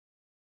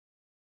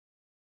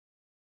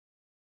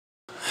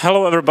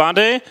Hello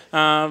everybody,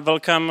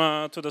 welcome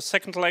to the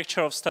second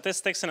lecture of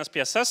statistics in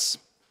SPSS.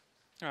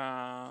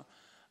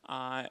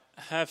 I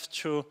have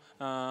to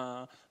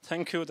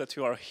thank you that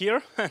you are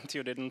here and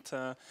you didn't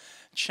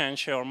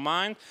change your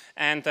mind.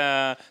 And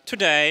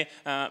today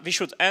we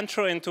should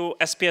enter into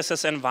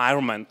SPSS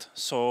environment.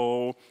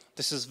 So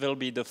this will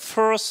be the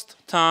first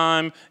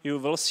time you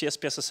will see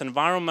SPSS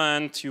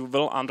environment. You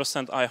will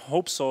understand, I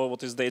hope so,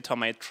 what is data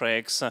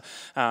matrix,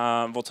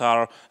 what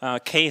are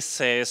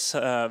cases,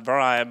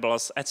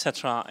 variables,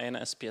 etc. in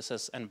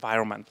SPSS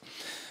environment.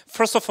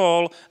 First of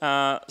all,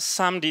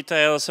 some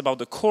details about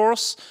the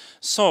course.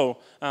 So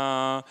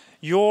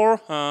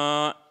your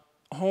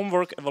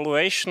homework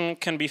evaluation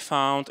can be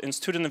found in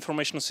Student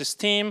Information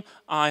System.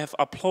 I have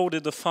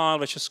uploaded the file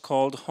which is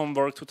called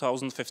Homework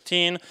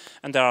 2015,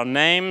 and there are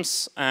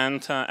names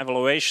and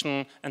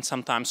evaluation and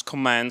sometimes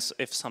comments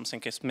if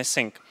something is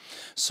missing.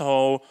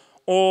 So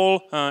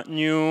all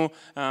new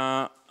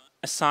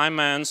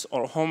assignments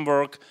or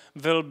homework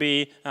will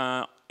be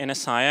in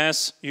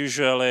SIS,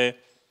 usually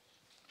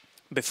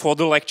before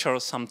the lecture,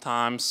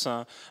 sometimes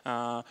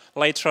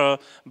later,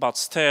 but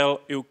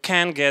still you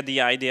can get the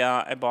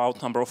idea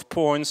about number of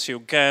points you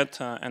get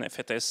and if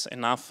it is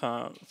enough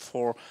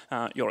for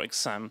your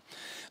exam.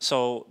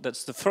 So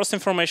that's the first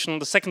information.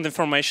 The second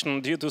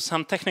information, due to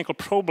some technical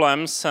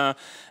problems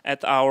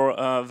at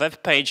our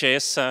web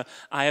pages,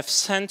 I have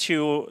sent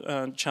you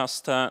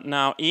just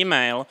now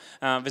email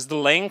with the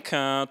link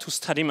to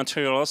study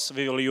materials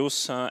we will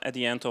use at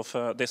the end of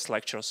this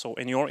lecture. So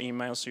in your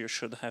emails you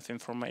should have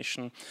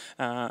information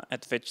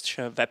at which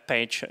web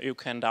page you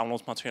can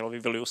download material we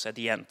will use at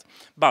the end.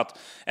 But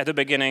at the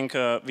beginning,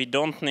 we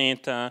don't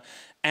need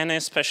any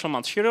special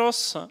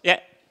materials. Yeah.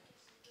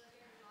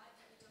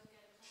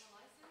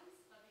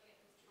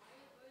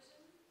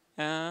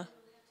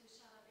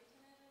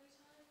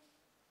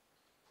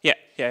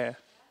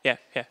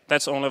 Yeah.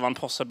 That's only one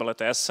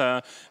possibility. As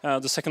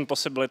the second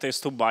possibility is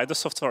to buy the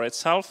software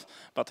itself,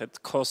 but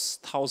it costs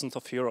thousands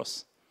of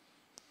euros.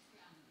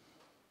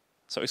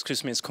 So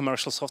excuse me, it's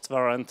commercial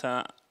software, and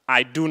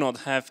I do not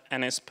have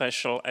any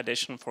special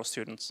edition for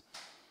students.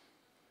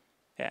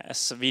 Yeah,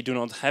 as we do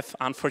not have,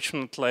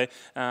 unfortunately,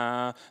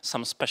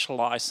 some special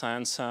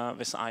license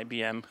with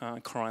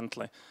IBM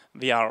currently.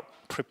 We are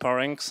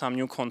preparing some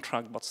new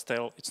contract, but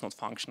still it's not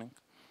functioning.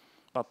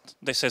 But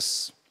this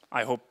is,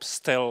 I hope,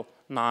 still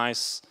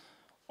nice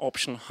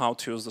option how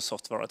to use the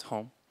software at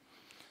home.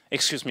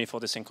 Excuse me for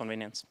this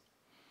inconvenience.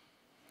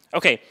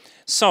 Okay,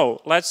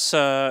 so let's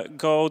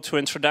go to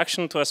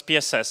introduction to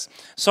SPSS.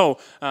 So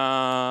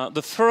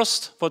the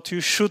first what you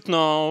should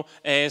know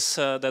is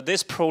that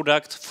this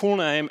product full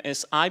name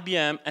is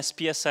IBM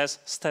SPSS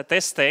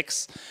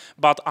Statistics,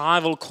 but I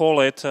will call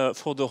it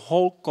for the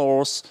whole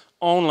course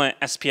only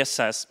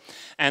SPSS.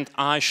 And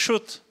I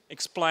should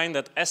explain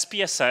that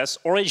SPSS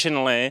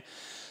originally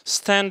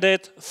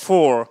stood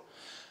for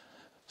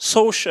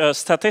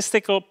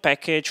Statistical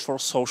Package for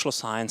Social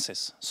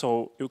Sciences.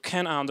 So you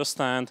can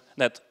understand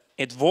that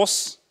it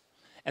was,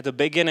 at the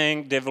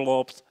beginning,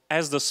 developed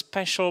as the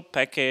special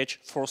package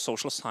for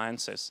social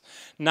sciences.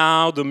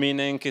 Now the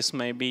meaning is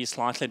maybe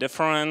slightly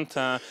different,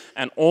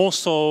 and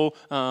also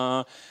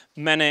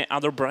many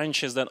other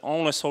branches that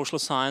only social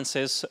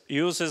sciences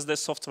uses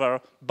this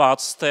software,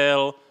 but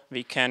still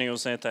we can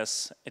use it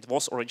as it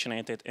was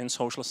originated in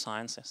social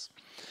sciences.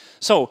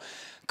 So,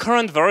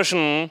 current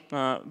version,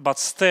 but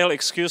still,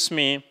 excuse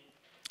me,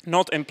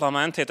 not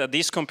implemented at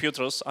these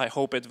computers. I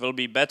hope it will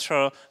be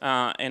better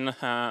in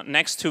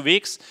next 2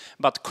 weeks,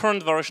 but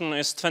current version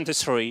is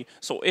 23.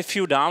 So if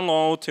you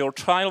download your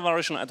trial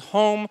version at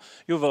home,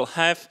 you will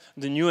have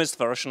the newest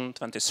version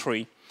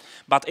 23.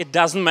 But it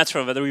doesn't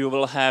matter whether you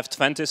will have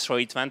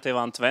 23,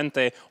 21,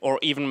 20, or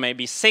even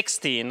maybe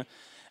 16,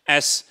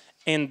 as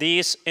in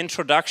this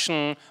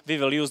introduction we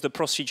will use the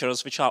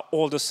procedures which are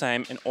all the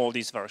same in all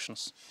these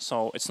versions.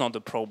 So it's not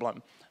a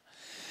problem.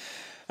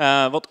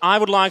 What I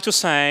would like to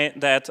say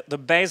that the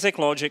basic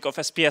logic of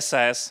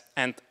SPSS,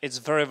 and it's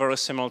very, very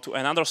similar to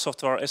another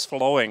software, is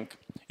following.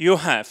 You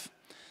have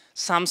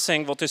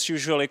something what is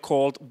usually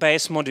called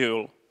base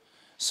module.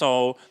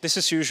 So this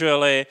is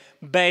usually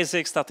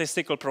basic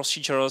statistical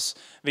procedures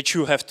which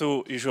you have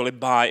to usually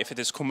buy if it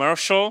is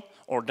commercial,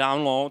 or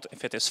download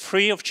if it is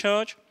free of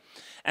charge.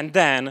 And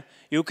then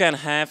you can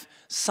have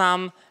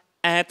some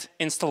add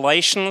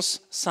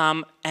installations,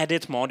 some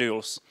edit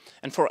modules.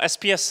 And for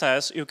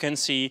SPSS, you can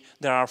see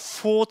there are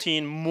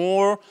 14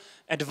 more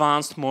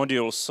advanced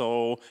modules,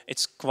 so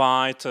it's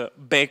quite a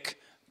big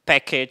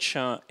package,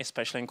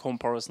 especially in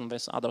comparison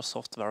with other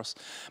softwares.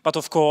 But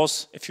of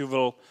course, if you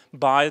will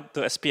buy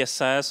the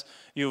SPSS,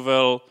 you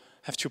will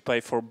have to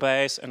pay for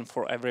base and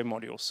for every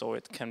module, so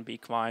it can be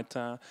quite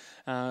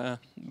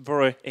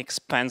very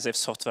expensive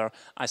software.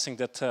 I think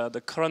that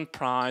the current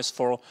price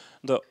for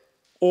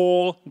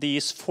all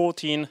these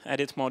 14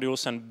 edit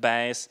modules and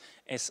base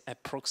is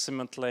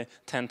approximately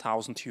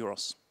 10,000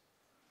 euros.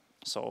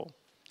 So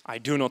I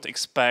do not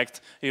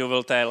expect you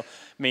will tell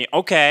me,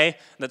 okay,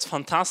 that's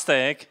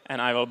fantastic,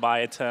 and I will buy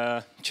it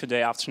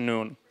today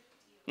afternoon.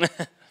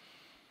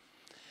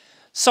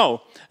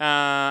 So,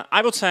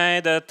 I would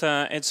say that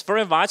it's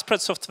very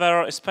widespread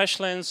software,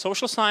 especially in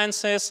social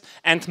sciences,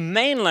 and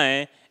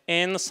mainly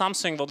in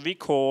something what we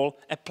call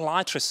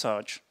applied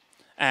research.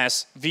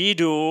 As we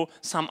do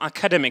some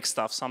academic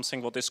stuff,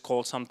 something what is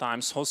called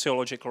sometimes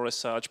sociological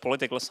research,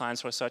 political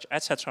science research,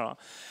 etc.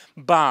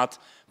 But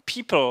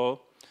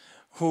people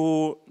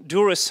who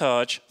do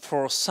research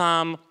for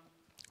some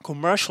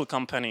commercial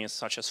companies,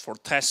 such as for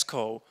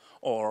Tesco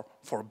or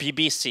for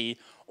BBC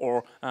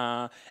or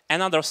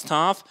another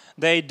stuff,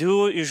 they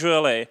do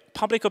usually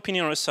public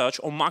opinion research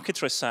or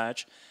market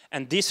research,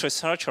 and these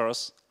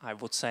researchers, I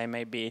would say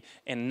maybe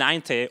in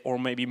 90 or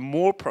maybe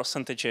more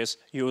percentages,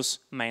 use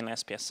mainly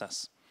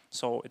SPSS.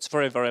 So it's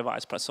very, very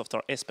widespread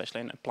software, especially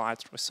in applied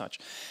research.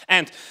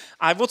 And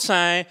I would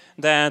say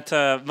that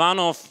one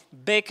of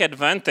big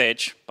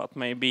advantage, but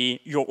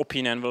maybe your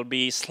opinion will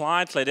be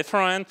slightly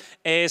different,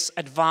 is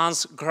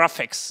advanced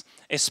graphics,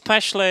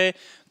 especially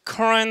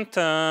current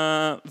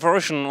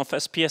version of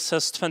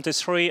SPSS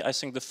 23, I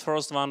think the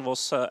first one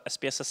was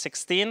SPSS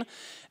 16,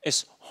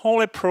 is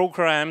wholly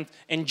programmed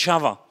in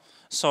Java.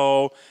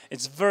 So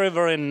it's very,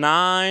 very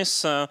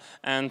nice,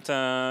 and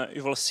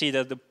you will see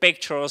that the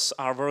pictures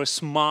are very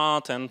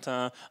smart and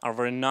are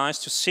very nice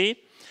to see.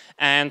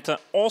 And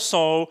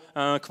also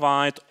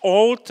quite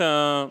old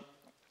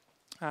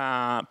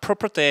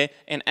property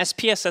in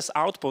SPSS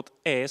output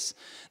is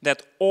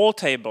that all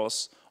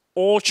tables,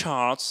 all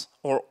charts,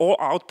 or all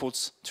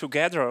outputs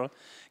together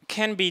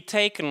can be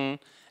taken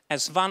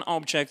as one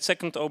object,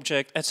 second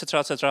object,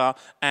 etc.,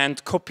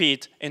 and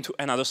copied into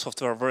another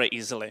software very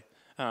easily.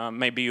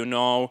 Maybe you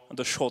know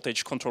the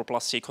shortage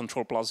Ctrl+C,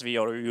 Ctrl+V,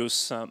 or you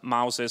use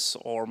mouses,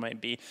 or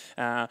maybe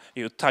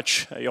you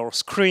touch your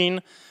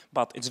screen,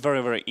 but it's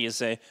very, very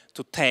easy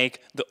to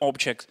take the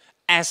object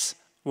as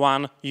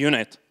one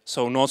unit.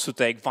 So not to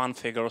take one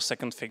figure,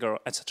 second figure,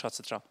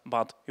 etc.,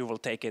 but you will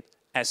take it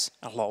as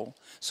a whole.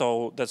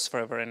 So that's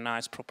very, very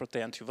nice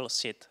property, and you will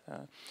see it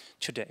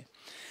today.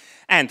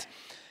 And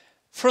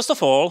first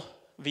of all,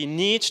 we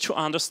need to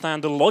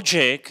understand the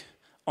logic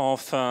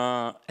of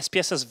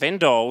SPSS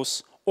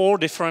windows or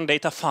different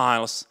data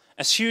files.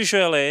 As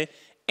usually,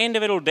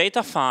 individual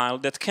data file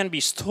that can be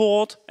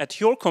stored at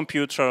your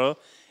computer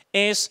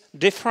is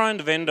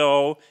different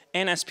window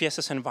in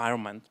SPSS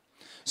environment.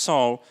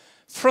 So,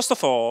 first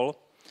of all,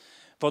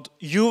 what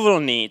you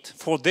will need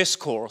for this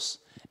course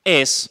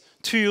is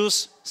to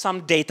use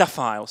some data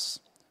files.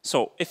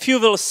 So, if you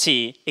will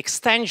see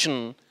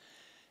extension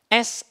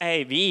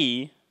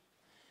SAV,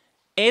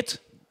 it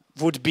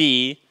would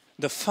be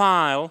the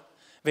file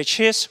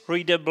which is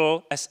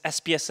readable as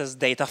SPSS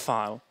data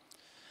file.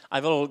 I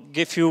will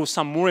give you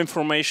some more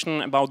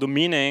information about the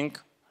meaning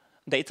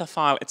data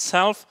file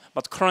itself,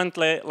 but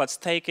currently let's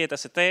take it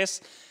as it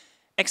is.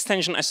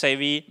 Extension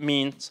SAV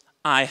means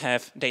I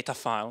have data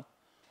file.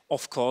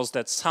 Of course,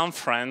 that some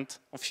friend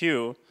of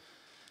you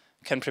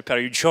can prepare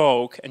a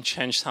joke and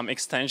change some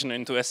extension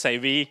into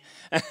SAV,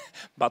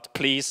 but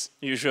please,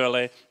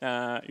 usually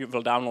you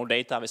will download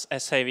data with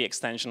SAV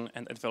extension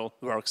and it will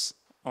work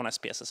on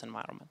SPSS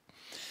environment.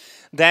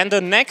 Then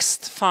the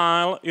next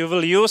file you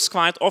will use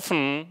quite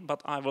often, but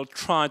I will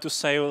try to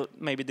say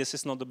maybe this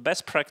is not the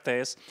best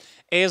practice,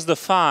 is the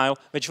file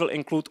which will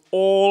include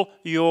all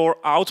your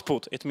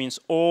output. It means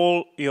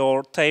all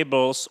your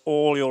tables,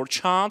 all your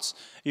charts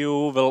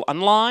you will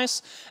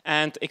analyze,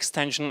 and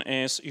extension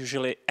is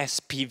usually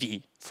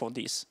SPV for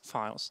these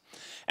files.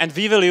 And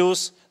we will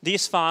use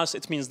these files,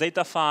 it means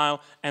data file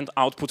and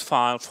output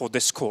file for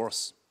this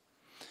course.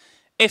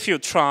 If you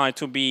try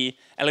to be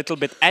a little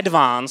bit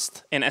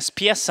advanced in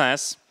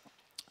SPSS,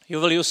 you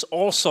will use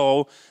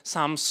also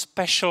some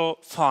special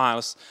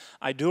files.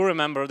 I do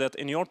remember that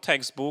in your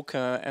textbook,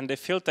 and the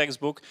field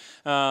textbook,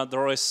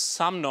 there is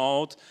some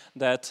note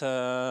that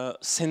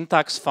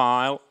syntax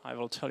file, I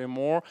will tell you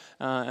more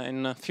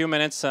in a few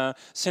minutes,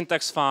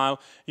 syntax file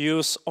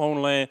use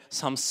only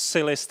some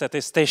silly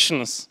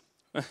statisticians.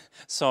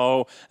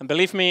 So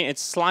believe me,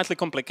 it's slightly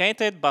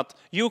complicated, but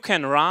you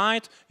can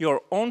write your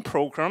own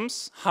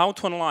programs, how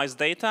to analyze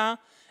data,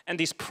 and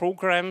these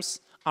programs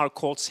are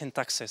called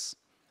syntaxes.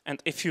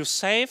 And if you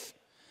save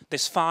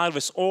this file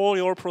with all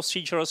your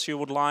procedures you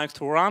would like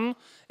to run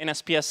in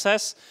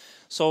SPSS,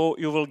 so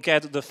you will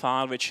get the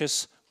file which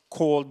is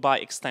called by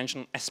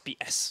extension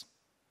SPS.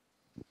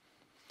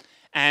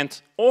 And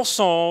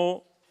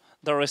also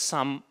there is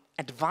some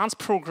advanced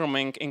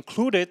programming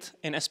included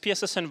in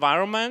SPSS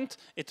environment.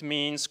 It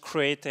means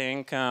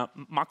creating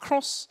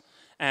macros,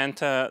 and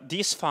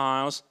these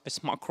files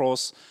with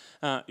macros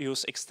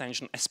use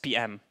extension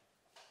SPM.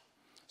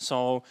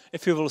 So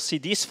if you will see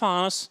these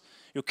files,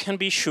 you can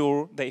be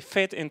sure they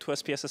fit into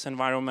SPSS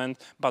environment,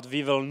 but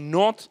we will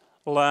not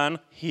learn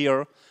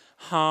here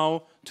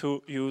how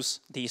to use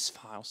these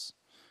files.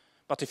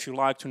 But if you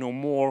like to know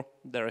more,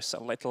 there is a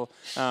little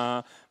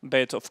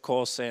bit, of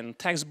course, in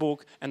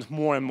textbook and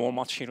more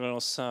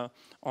materials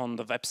on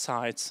the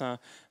websites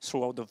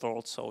throughout the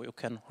world, so you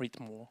can read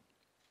more.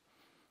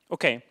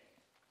 Okay,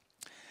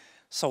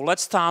 so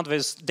let's start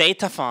with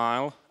data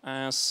file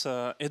as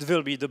it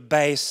will be the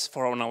base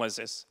for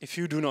analysis. If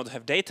you do not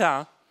have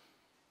data,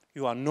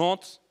 you are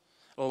not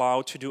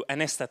allowed to do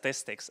any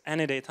statistics,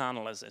 any data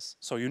analysis.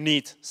 So you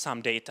need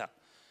some data.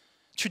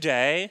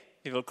 Today,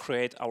 we will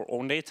create our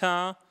own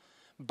data,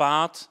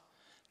 but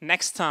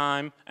next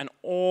time and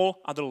all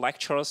other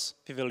lectures,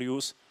 we will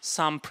use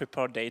some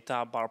prepared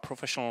data by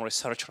professional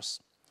researchers.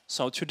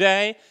 So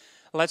today,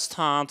 let's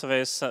start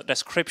with a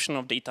description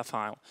of data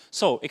file.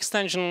 So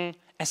extension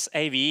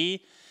SAV,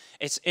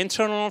 it's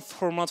internal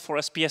format for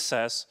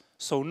SPSS,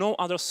 so no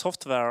other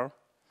software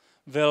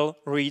will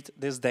read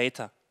this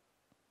data.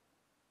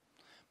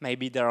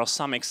 Maybe there are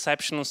some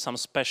exceptions, some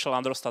special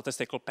other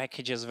statistical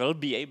packages will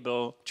be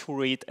able to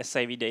read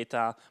SAV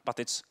data, but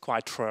it's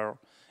quite rare.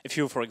 If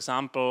you, for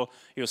example,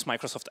 use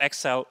Microsoft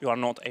Excel, you are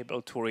not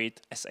able to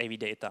read SAV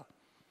data.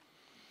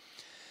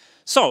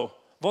 So,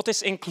 what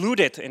is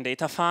included in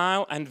data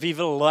file, and we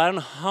will learn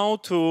how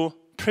to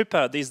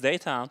prepare this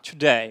data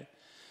today.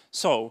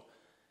 So,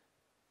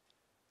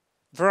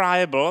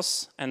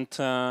 variables and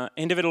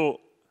individual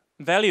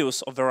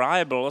values of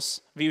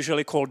variables we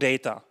usually call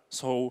data.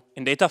 So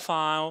in data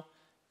file,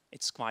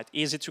 it's quite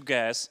easy to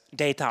guess,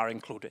 data are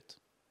included.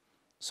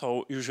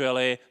 So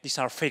usually these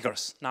are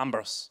figures,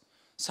 numbers.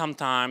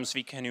 Sometimes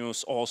we can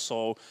use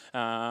also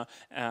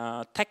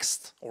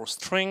text or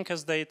string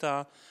as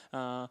data,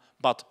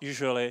 but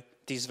usually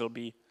these will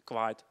be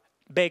quite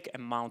big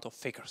amount of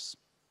figures.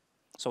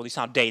 So these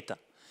are data.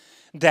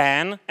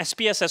 Then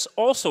SPSS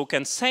also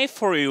can save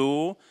for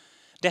you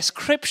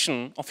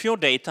description of your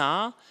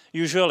data.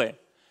 Usually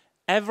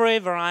every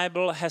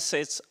variable has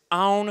its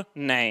own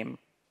name.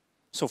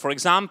 So for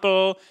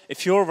example,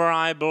 if your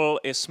variable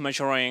is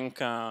measuring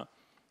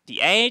the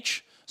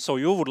age, so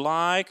you would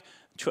like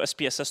to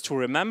SPSS to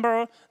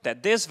remember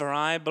that this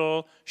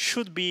variable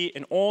should be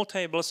in all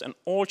tables and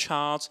all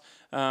charts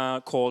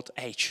called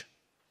age.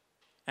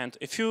 And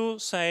if you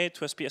say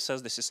to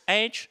SPSS this is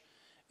age,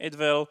 it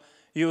will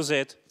use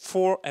it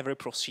for every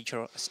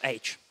procedure as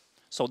age.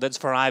 So that's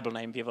variable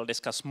name, we will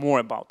discuss more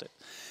about it.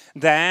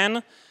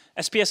 Then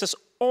SPSS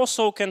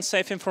also can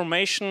save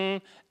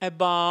information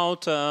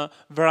about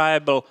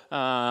variable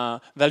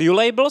value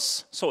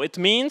labels. So it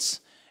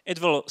means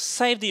it will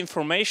save the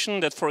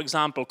information that, for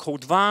example,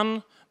 code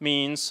 1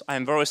 means I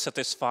am very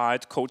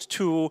satisfied, code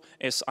 2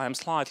 is I am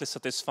slightly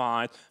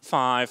satisfied,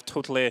 5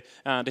 totally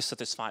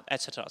dissatisfied,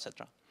 etc.,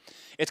 etc.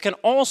 It can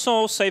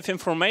also save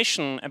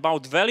information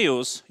about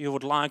values you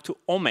would like to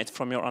omit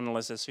from your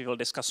analysis. We will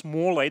discuss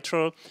more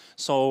later,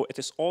 so it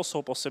is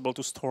also possible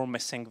to store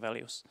missing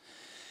values.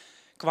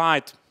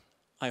 Quite,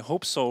 I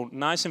hope so,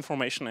 nice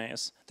information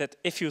is that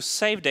if you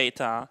save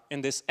data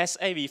in this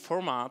SAV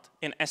format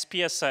in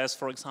SPSS,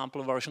 for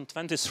example, version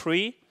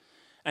 23,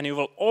 and you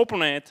will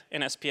open it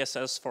in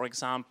SPSS, for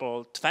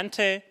example,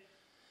 20,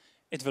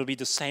 it will be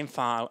the same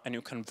file and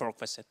you can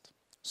work with it.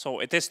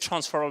 So it is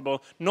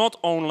transferable not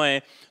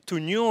only to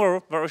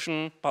newer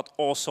version, but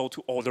also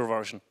to older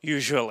version,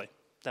 usually.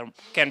 There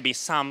can be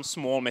some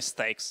small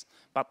mistakes,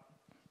 but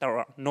there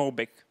are no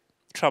big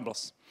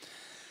troubles.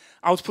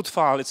 Output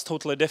file, it's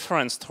totally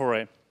different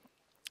story.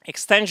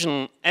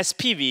 Extension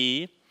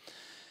SPV,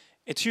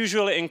 it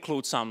usually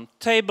includes some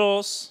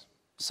tables,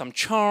 some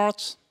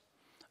charts,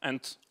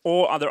 and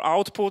all other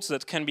outputs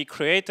that can be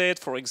created.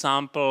 For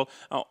example,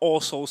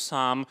 also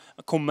some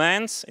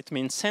commands, it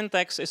means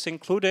syntax is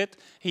included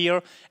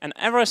here, and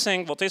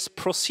everything what is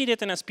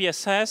proceeded in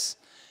SPSS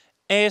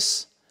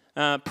is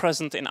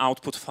present in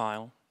output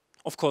file.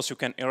 Of course, you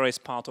can erase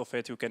part of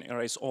it, you can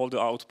erase all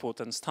the output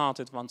and start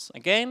it once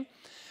again,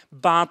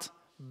 but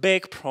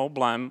big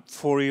problem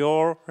for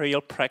your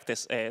real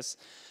practice is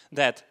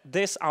that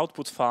this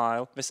output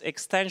file with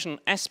extension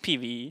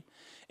SPV,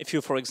 if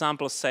you, for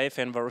example, save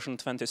in version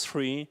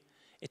 23,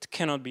 it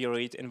cannot be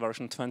read in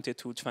version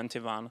 22,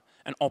 21,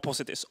 and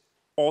opposite is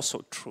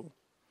also true.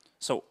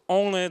 So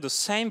only the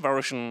same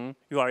version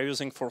you are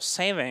using for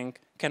saving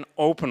can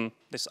open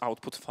this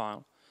output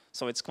file.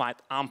 So it's quite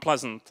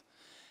unpleasant,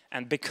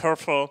 and be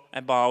careful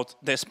about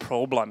this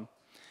problem.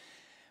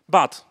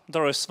 But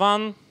there is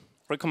one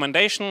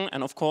recommendation,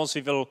 and of course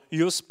we will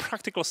use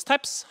practical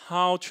steps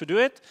how to do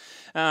it.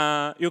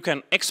 You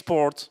can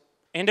export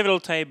individual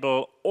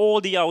table, all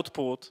the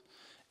output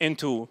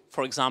into,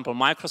 for example,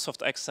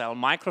 Microsoft Excel,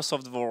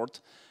 Microsoft Word,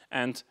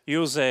 and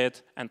use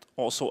it and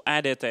also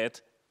edit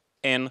it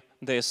in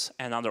this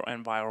another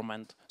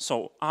environment.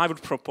 So I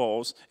would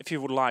propose, if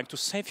you would like to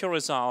save your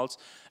results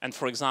and,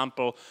 for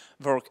example,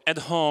 work at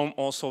home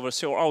also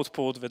with your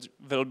output, which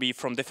will be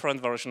from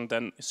different version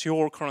than is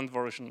your current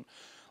version,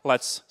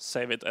 let's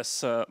save it as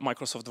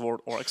Microsoft Word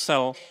or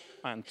Excel,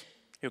 and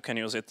you can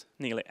use it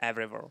nearly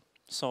everywhere.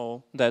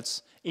 So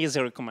that's easy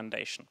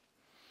recommendation.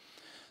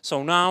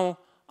 So now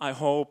I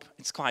hope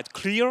it's quite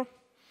clear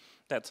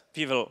that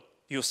we will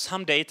use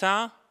some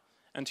data,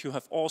 and you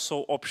have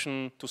also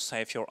option to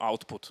save your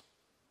output.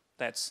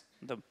 That's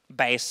the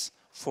base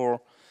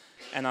for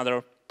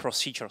another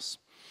procedures.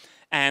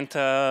 And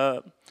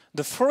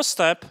the first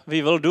step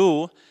we will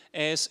do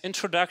is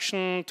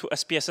introduction to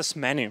SPSS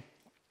menu.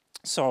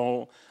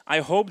 So I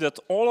hope that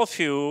all of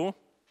you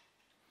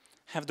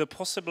have the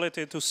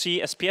possibility to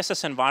see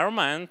SPSS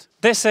environment.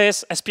 This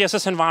is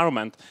SPSS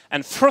environment.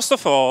 And first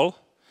of all,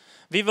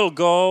 we will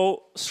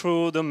go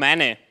through the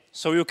menu.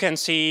 So you can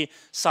see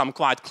some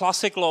quite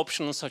classical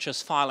options such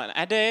as file and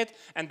edit,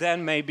 and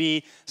then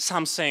maybe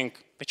something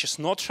which is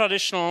not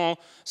traditional,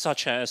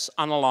 such as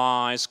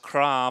analyze,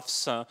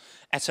 graphs,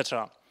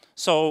 etc.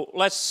 So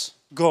let's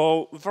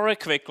go very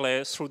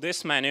quickly through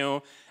this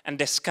menu and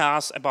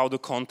discuss about the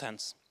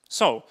contents.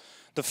 So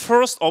the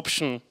first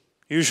option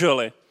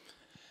usually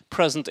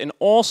present in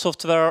all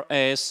software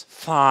is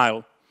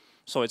file.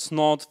 So it's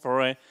not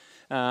very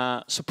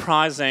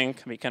surprising.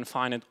 We can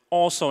find it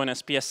also in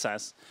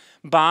SPSS.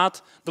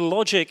 But the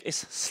logic is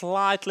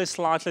slightly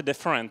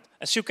different.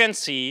 As you can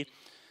see,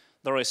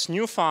 there is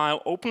new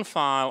file, open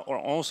file, or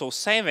also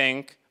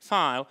saving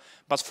file.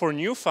 But for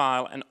new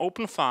file and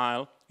open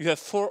file, you have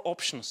 4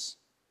 options.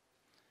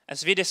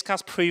 As we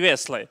discussed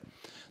previously,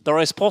 there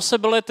is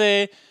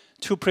possibility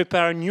to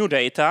prepare new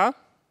data.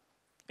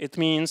 It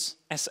means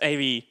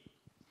SAV.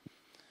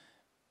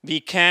 We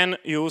can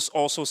use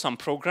also some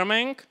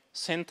programming,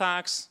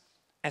 syntax,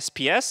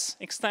 SPS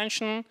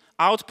extension,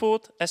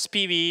 output,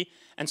 SPV,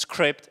 and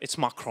script, it's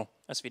macro,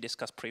 as we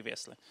discussed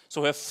previously.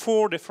 So we have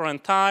 4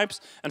 different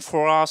types, and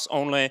for us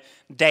only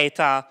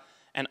data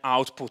and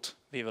output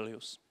we will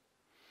use.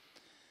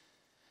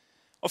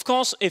 Of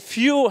course, if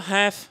you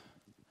have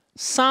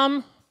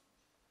some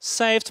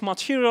saved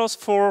materials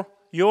for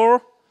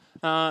your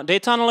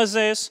data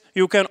analysis,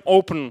 you can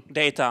open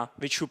data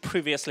which you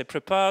previously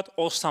prepared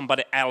or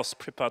somebody else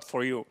prepared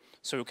for you.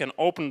 So you can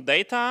open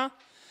data,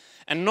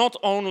 and not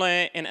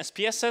only in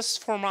SPSS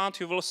format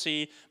you will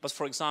see, but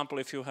for example,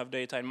 if you have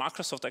data in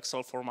Microsoft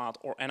Excel format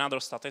or another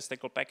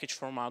statistical package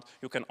format,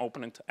 you can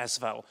open it as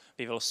well.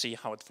 We will see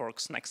how it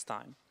works next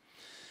time.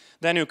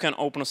 Then you can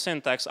open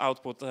syntax,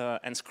 output,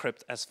 and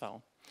script as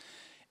well.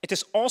 It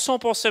is also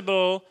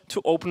possible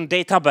to open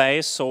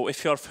database. So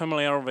if you are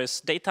familiar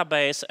with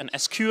database and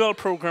SQL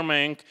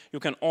programming,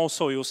 you can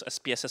also use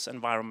SPSS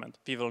environment.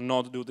 We will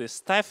not do this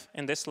step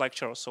in this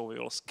lecture, so we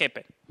will skip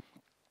it.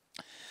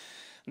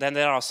 Then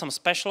there are some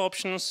special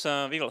options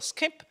we will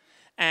skip.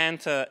 And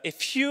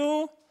if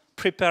you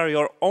prepare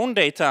your own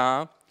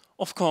data,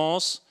 of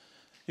course,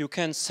 you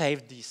can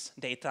save these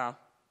data.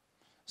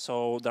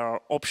 So there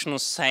are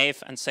options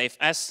save and save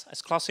as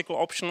classical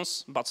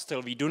options, but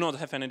still we do not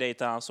have any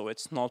data, so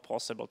it's not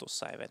possible to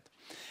save it.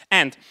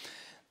 And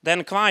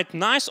then quite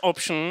nice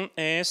option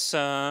is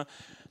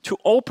to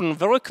open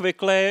very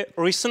quickly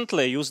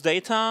recently used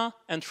data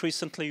and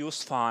recently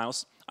used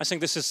files. I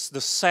think this is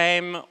the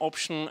same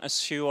option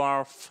as you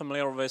are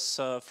familiar with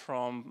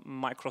from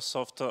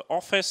Microsoft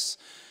Office.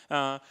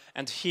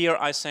 And here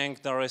I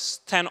think there is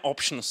 10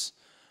 options.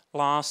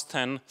 Last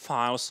 10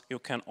 files you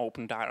can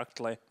open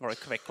directly very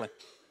quickly.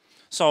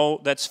 So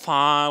that's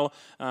file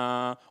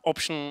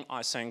option,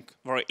 I think,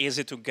 very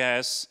easy to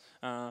guess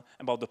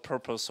about the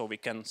purpose, so we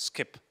can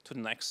skip to the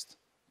next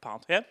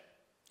part. Yeah?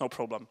 No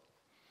problem.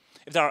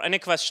 If there are any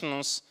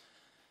questions,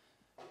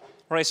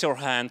 raise your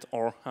hand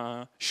or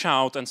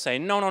shout and say,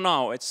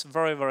 no, it's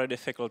very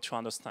difficult to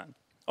understand.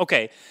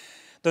 Okay,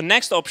 the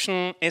next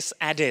option is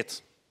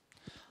edit.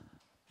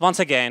 Once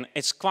again,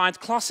 it's quite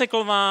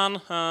classical one,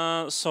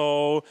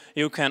 so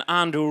you can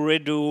undo,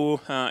 redo,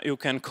 you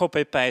can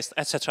copy, paste,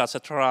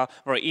 etc.,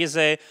 very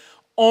easy.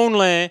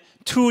 Only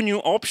 2 new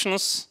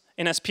options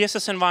in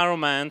SPSS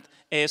environment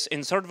is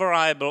insert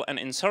variable and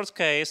insert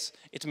case.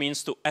 It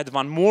means to add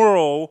 1 more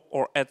row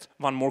or add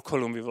 1 more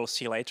column, we will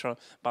see later,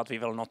 but we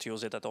will not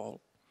use it at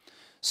all.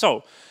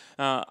 So,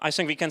 I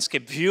think we can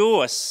skip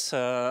view as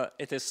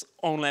it is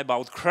only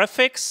about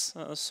graphics,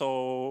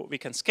 so we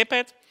can skip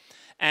it.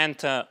 And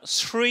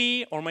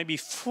 3 or maybe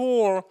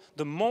 4,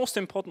 the most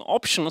important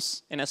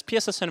options in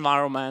SPSS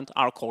environment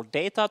are called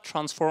data,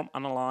 transform,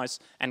 analyze,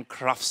 and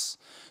graphs.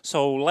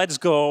 So let's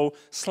go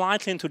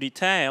slightly into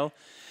detail,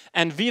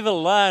 and we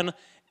will learn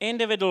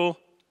individual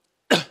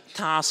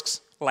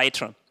tasks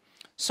later.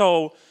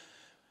 So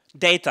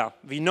data,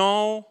 we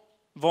know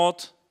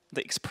what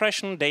the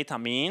expression data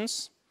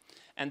means,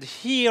 and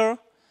here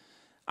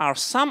are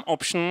some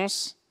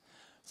options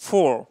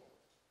for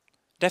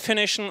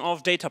definition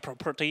of data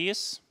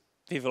properties.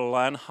 We will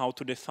learn how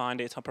to define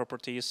data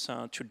properties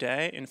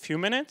today in a few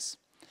minutes.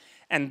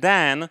 And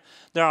then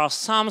there are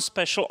some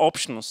special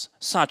options,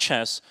 such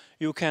as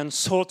you can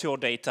sort your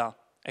data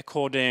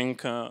according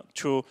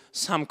to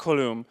some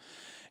column.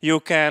 You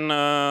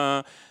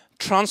can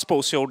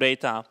transpose your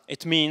data.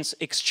 It means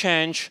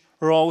exchange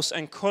rows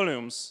and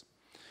columns.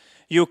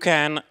 You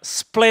can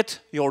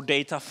split your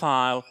data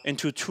file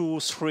into 2,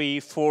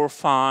 3, 4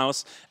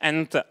 files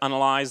and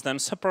analyze them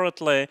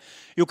separately.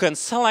 You can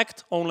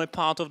select only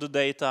part of the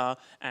data,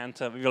 and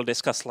we will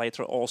discuss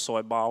later also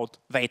about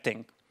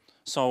weighting.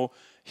 So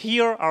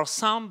here are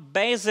some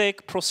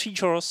basic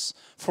procedures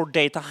for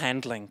data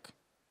handling.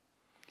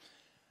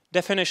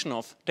 Definition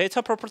of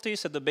data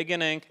properties at the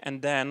beginning,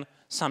 and then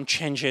some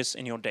changes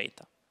in your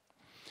data.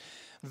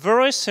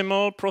 Very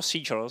similar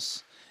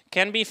procedures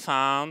can be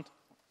found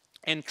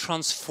in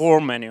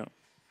transform menu.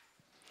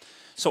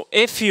 So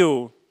if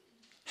you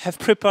have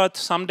prepared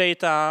some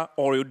data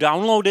or you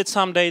downloaded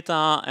some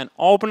data and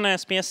open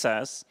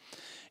SPSS,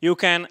 you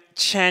can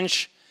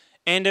change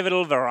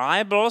individual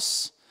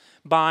variables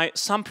by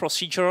some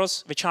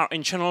procedures which are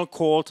in general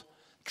called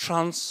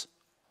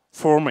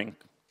transforming.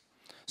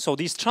 So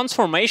these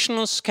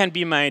transformations can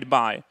be made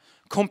by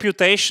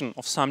computation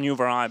of some new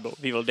variable,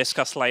 we will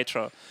discuss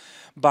later,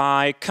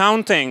 by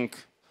counting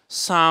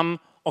some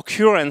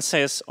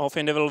occurrences of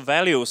individual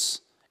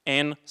values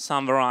in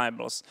some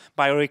variables,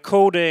 by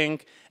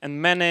recoding,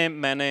 and many,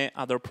 many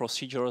other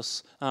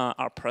procedures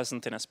are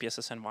present in a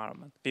SPSS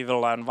environment. We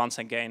will learn once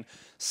again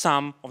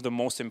some of the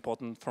most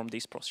important from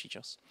these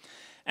procedures.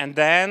 And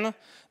then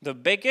the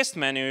biggest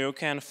menu you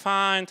can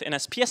find in a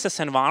SPSS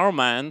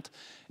environment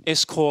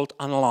is called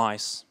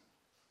analyze.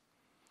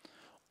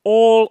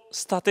 All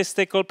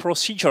statistical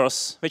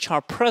procedures which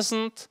are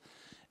present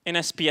in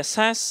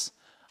SPSS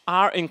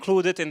are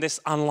included in this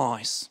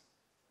analyze.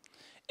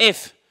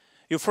 If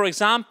you, for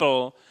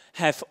example,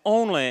 have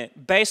only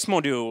base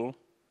module,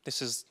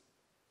 this is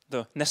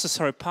the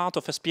necessary part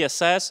of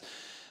SPSS,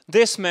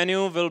 this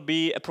menu will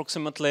be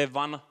approximately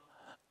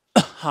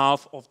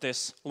 1/2 of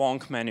this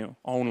long menu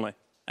only,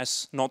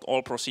 as not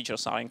all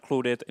procedures are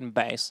included in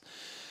base.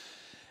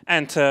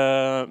 And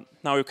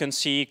now you can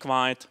see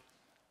quite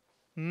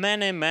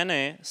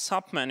many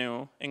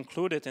sub-menu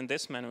included in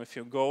this menu. If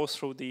you go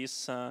through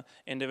these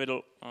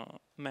individual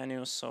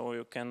menus, so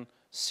you can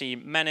see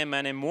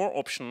many more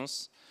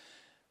options.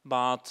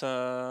 But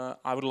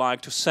I would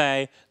like to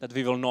say that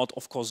we will not,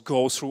 of course,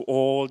 go through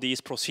all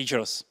these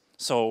procedures.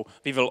 So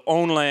we will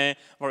only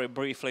very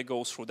briefly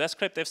go through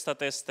descriptive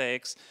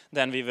statistics,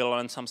 then we will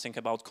learn something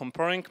about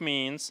comparing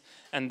means,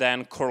 and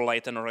then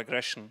correlate and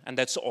regression, and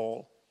that's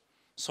all.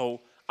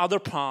 So other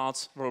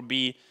parts will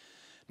be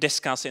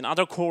discussed in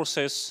other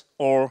courses,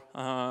 or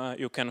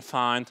you can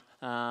find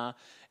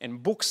in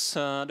books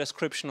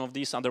description of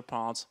these other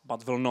parts,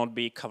 but will not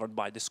be covered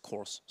by this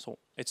course. So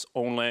it's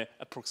only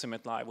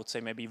approximately, I would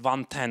say, maybe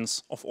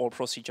 1/10 of all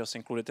procedures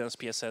included in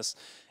SPSS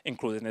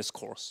included in this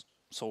course.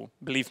 So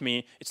believe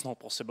me, it's not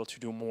possible to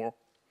do more.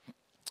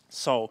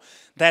 So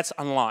that's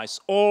analyze,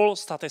 all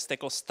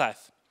statistical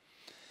stuff.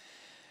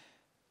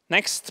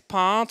 Next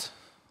part,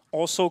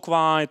 also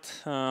quite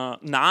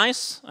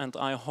nice, and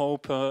I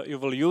hope you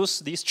will use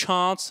these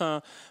charts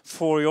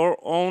for your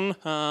own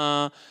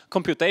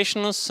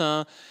computations,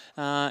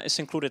 is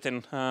included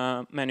in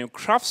menu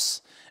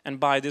graphs. And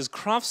by these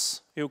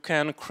graphs, you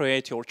can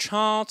create your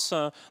charts.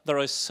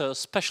 There is a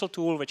special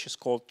tool which is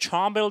called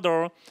Chart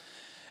Builder.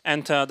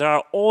 And there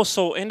are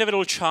also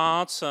individual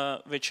charts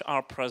which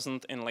are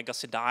present in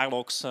legacy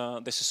dialogues.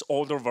 This is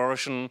older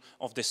version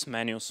of this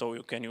menu, so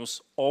you can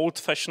use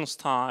old-fashioned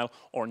style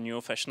or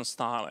new-fashioned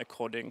style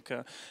according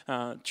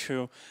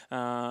to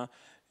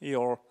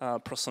your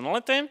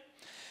personality.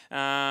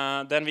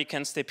 Then we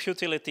can step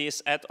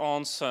utilities,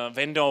 add-ons,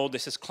 window.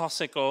 This is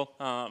classical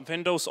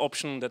Windows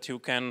option that you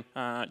can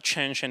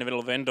change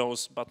individual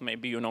windows, but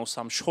maybe you know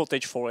some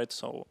shortage for it,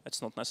 so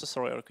it's not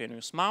necessary, or you can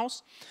use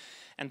mouse.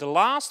 And the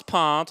last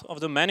part of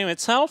the menu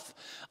itself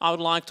I would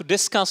like to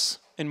discuss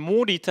in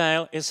more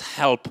detail is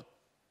help.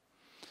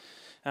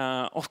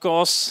 Of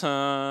course,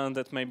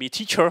 that maybe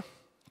teacher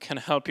can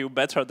help you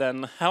better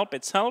than help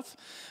itself,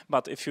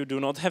 but if you do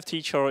not have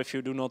teacher, if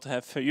you do not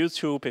have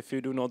YouTube, if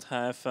you do not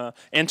have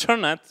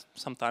internet,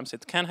 sometimes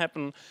it can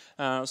happen,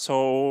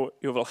 so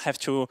you will have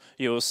to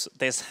use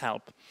this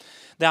help.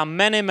 There are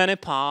many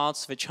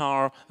parts which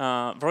are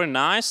very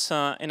nice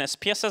in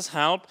SPSS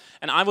help,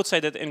 and I would say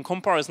that in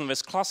comparison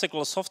with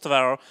classical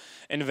software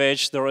in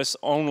which there is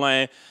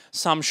only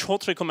some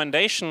short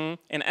recommendation,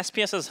 in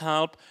SPSS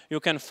help you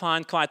can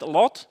find quite a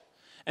lot,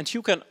 and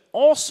you can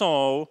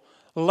also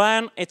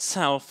learn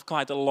itself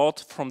quite a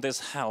lot from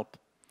this help.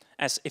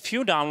 As if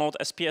you download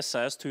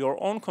SPSS to your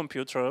own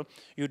computer,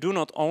 you do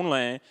not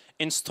only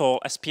install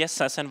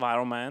SPSS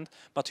environment,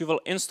 but you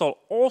will install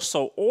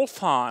also all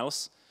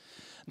files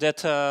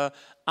that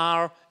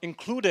are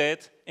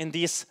included in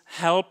these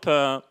help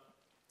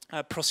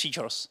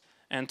procedures.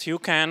 And you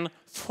can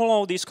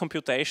follow these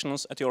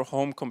computations at your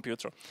home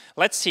computer.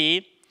 Let's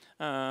see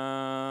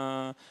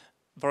a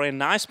very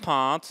nice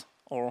part,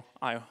 or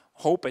I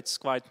hope it's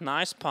quite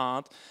nice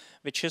part,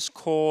 which is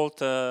called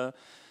the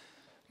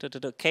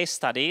case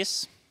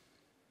studies.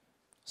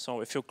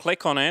 So if you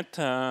click on it,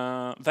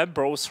 web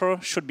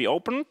browser should be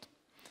opened,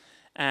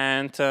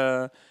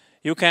 and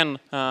you can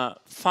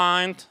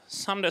find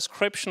some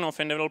description of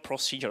individual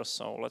procedures.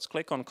 So let's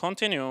click on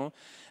continue,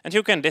 and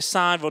you can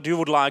decide what you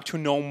would like to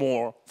know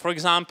more. For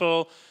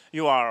example,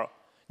 you are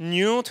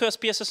new to a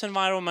SPSS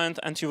environment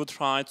and you would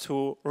try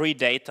to read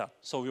data.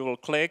 So you will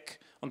click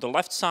on the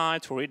left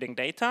side to reading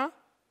data,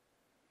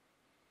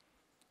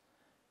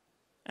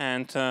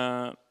 and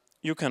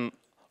you can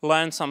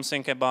learn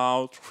something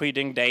about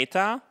reading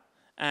data.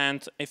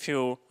 And if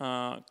you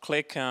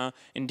click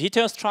in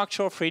detail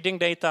structure of reading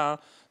data,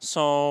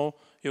 so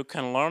you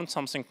can learn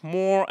something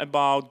more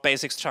about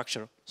basic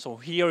structure. So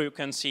here you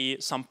can see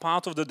some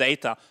part of the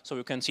data. So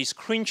you can see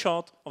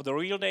screenshot of the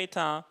real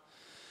data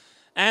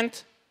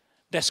and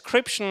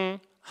description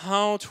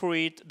how to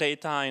read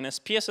data in a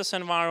SPSS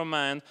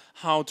environment,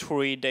 how to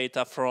read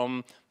data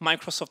from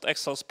Microsoft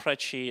Excel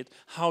spreadsheet,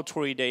 how to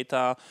read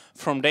data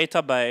from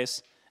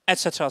database,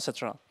 etc.,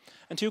 etc.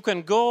 And you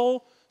can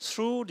go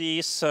through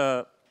these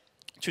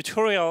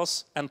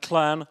tutorials and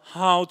learn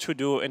how to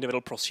do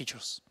individual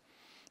procedures.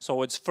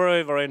 So it's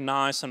very, very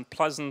nice and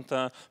pleasant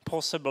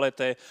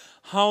possibility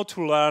how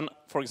to learn,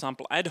 for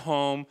example, at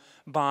home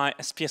by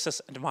a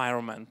SPSS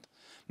environment.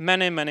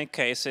 Many, many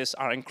cases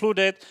are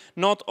included,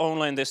 not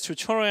only in this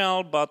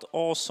tutorial, but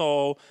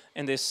also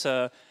in these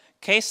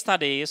case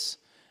studies.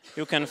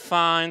 You can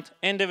find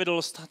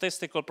individual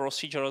statistical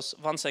procedures,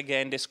 once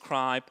again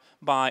described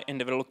by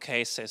individual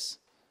cases.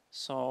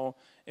 So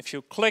if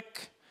you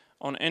click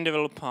on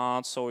individual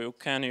parts, so you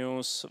can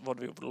use what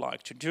we would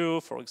like to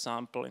do. For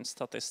example, in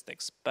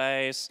statistics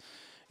space,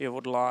 you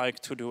would like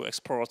to do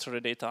exploratory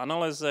data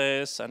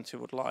analysis, and you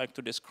would like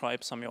to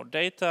describe some of your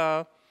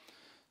data.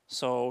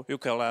 So you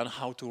can learn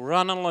how to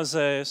run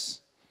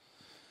analysis,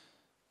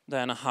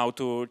 then how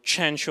to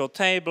change your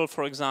table,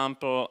 for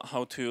example,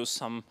 how to use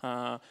some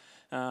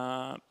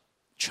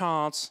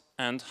charts,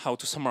 and how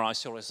to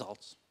summarize your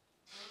results.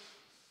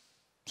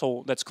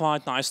 So that's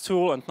quite a nice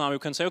tool, and now you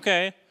can say,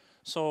 okay,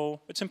 so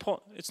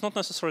it's not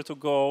necessary to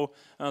go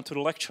to the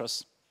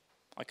lectures.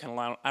 I can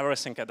learn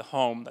everything at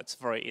home. That's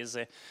very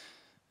easy.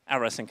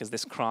 Everything is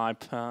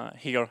described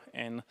here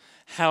in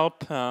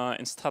help,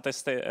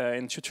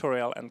 in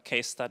tutorial and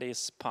case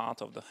studies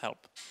part of the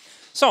help.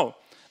 So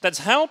that's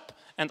help,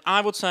 and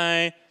I would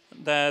say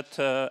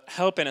that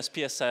help in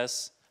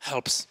SPSS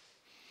helps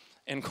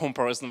in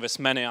comparison with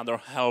many other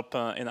help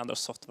in other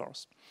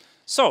softwares.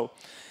 So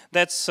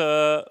that's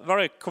a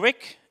very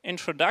quick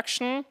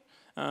introduction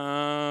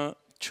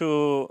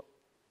to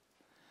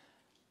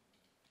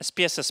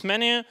SPSS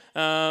menu.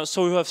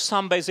 So you have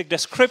some basic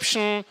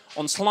description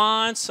on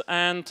slides,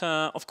 and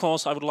of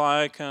course I would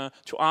like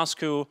to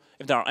ask you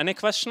if there are any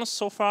questions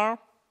so far.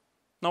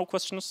 No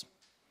questions?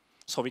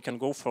 So we can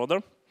go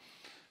further.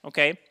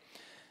 Okay.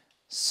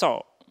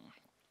 So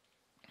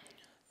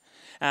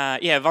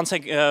yeah,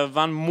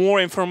 one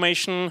more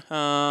information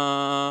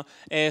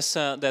is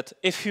that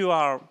if you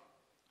are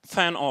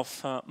fan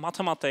of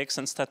mathematics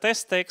and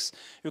statistics,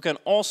 you can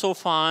also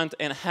find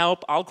in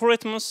help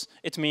algorithms.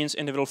 It means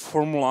individual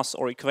formulas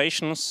or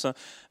equations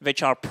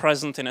which are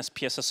present in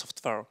SPSS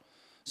software.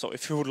 So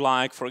if you would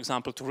like, for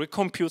example, to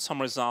recompute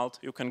some result,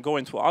 you can go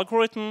into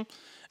algorithm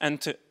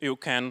and you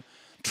can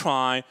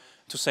try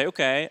to say,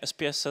 okay,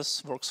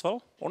 SPSS works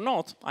well or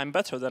not. I'm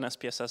better than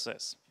SPSS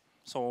is.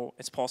 So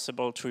it's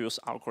possible to use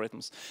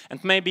algorithms.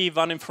 And maybe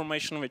one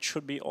information which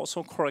should be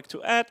also correct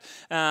to add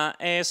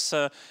is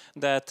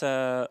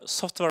that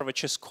software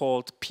which is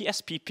called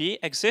PSPP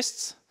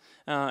exists.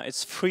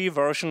 It's free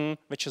version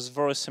which is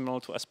very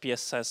similar to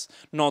SPSS,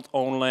 not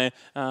only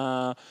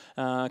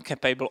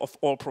capable of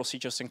all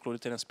procedures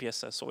included in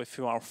SPSS. So if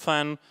you are a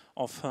fan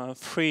of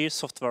free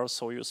software,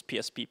 so use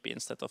PSPP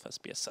instead of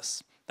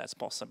SPSS. That's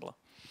possible.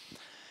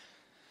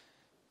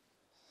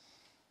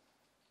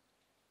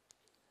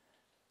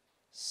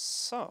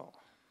 So,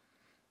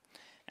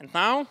 and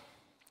now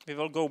we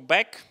will go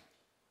back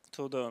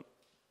to the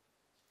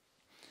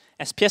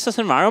SPSS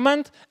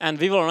environment and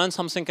we will learn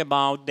something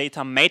about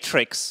data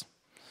matrix.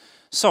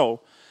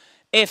 So,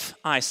 if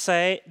I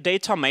say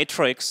data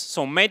matrix,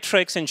 so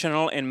matrix in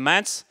general in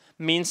maths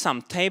means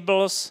some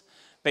tables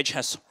which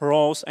has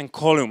rows and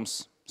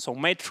columns. So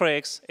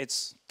matrix,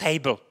 it's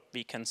table,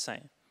 we can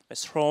say,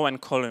 with row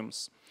and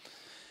columns.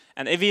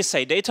 And if we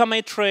say data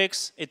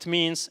matrix, it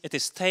means it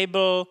is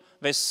table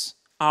with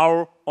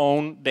our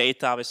own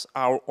data, with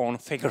our own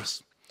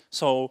figures.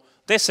 So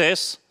this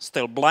is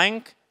still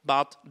blank,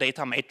 but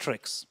data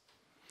matrix.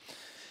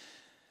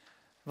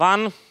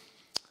 One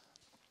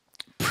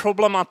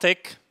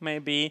problematic,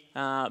 maybe,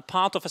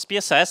 part of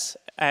SPSS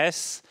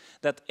is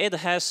that it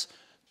has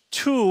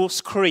two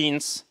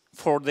screens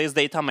for this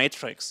data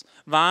matrix.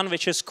 One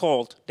which is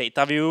called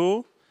data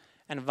view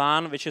and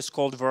one which is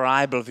called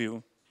variable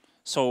view.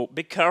 So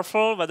be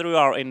careful whether you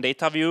are in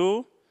data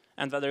view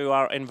and whether you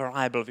are in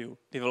variable view.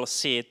 We will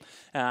see it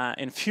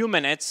in a few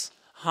minutes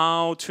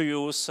how to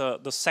use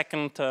the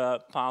second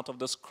part of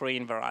the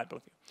screen, variable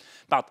view.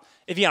 But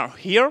if we are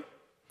here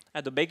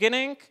at the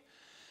beginning,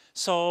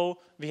 so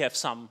we have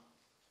some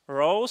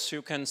rows.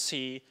 You can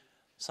see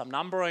some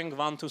numbering,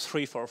 1, 2,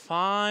 3, 4,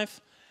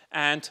 5.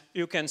 And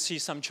you can see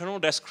some general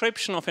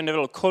description of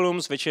individual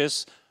columns, which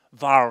is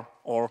var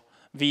or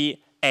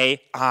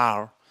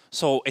VAR.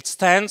 So it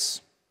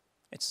stands,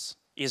 it's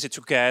easy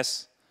to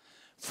guess,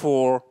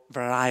 for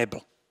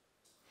variable.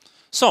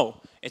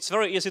 So it's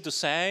very easy to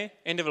say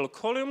individual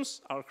columns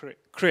are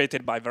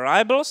created by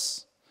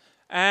variables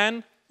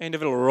and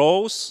individual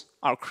rows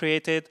are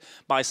created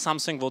by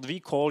something what we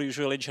call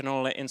usually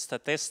generally in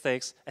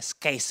statistics as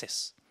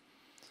cases.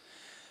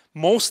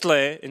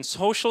 Mostly in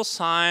social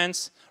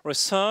science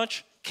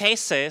research,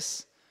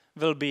 cases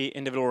will be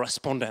individual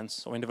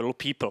respondents or individual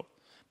people.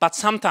 But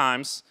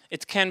sometimes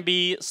it can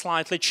be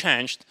slightly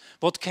changed.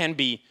 What can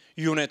be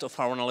unit of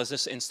our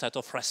analysis instead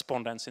of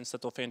respondents,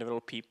 instead of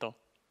individual people?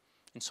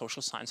 in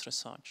social science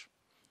research,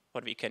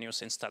 what we can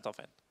use instead of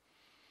it.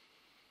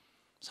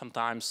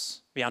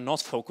 Sometimes we are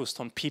not focused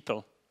on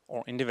people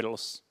or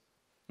individuals.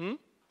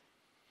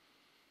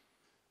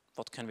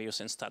 What can we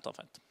use instead of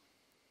it?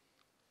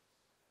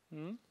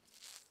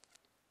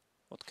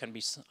 What can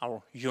be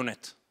our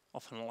unit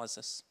of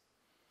analysis?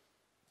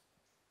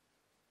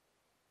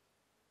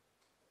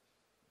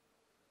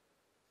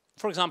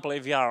 For example,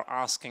 if we are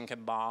asking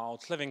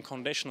about living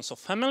conditions of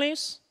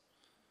families,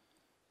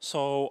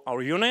 so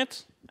our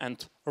unit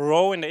and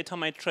row in data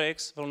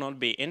matrix will not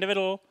be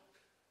individual,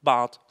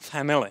 but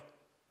family.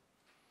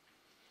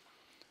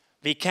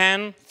 We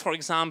can, for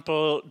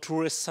example,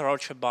 do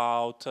research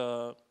about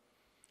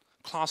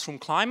classroom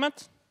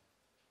climate.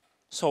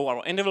 So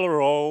our individual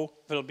row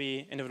will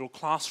be individual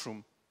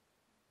classroom,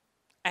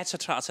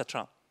 etc.,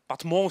 etc.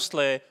 But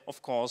mostly,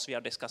 of course, we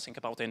are discussing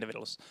about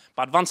individuals.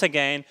 But once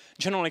again,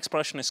 general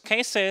expression is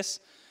cases,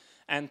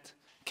 and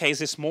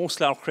cases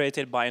mostly are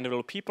created by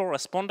individual people,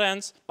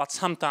 respondents, but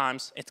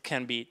sometimes it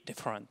can be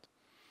different.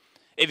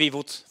 If we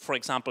would, for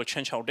example,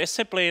 change our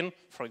discipline,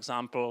 for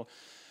example,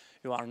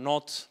 you are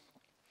not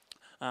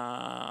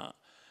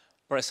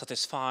very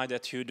satisfied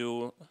that you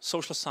do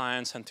social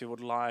science and you would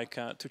like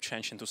to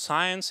change into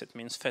science, it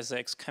means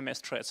physics,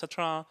 chemistry,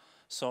 etc.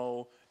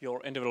 So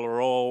your individual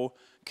row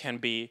can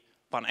be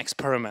one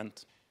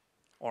experiment.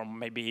 Or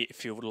maybe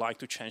if you would like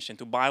to change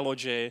into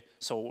biology,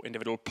 so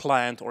individual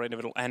plant or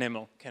individual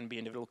animal can be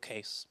individual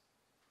case.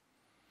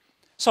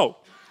 So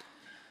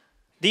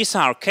these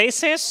are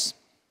cases,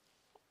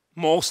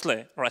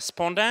 mostly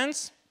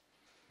respondents.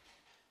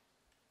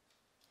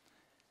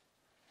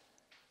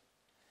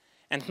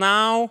 And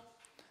now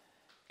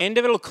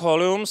individual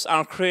columns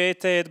are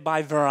created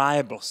by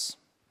variables.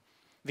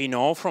 We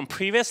know from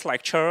previous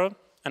lecture,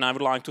 and I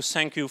would like to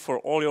thank you for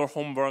all your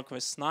homework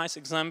with nice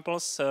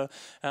examples,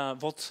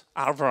 what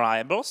are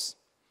variables.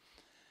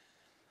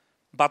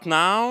 But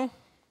now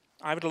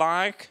I would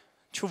like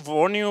to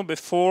warn you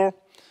before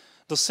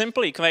the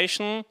simple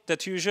equation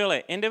that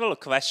usually individual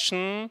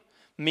question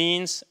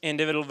means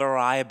individual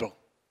variable.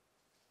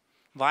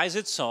 Why is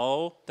it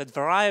so that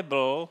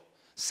variable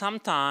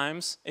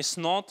sometimes is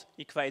not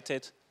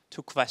equated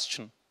to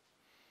question?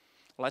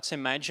 Let's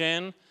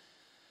imagine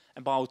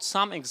about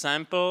some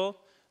example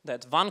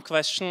that one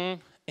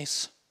question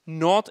is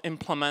not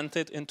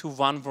implemented into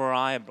one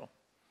variable.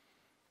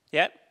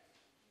 Yeah?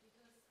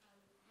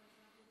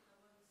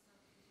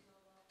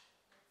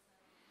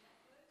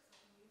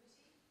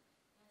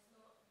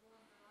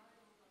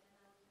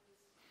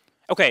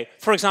 Okay,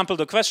 for example,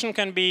 the question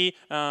can be,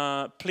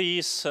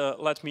 please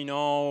let me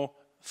know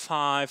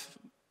 5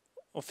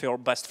 of your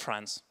best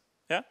friends.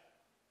 Yeah?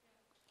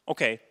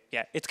 Okay,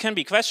 yeah, it can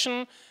be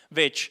question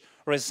which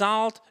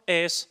result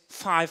is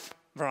 5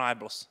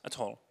 variables at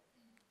all,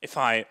 if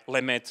I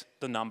limit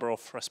the number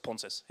of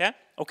responses. Yeah?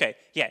 Okay,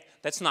 yeah,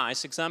 that's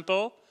nice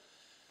example.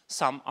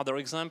 Some other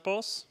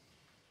examples.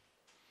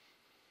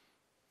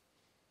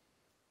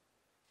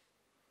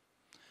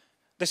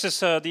 This is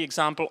the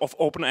example of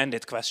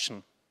open-ended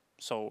question.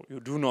 So you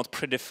do not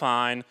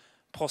predefine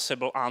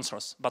possible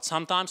answers. But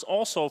sometimes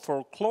also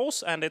for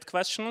close-ended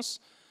questions,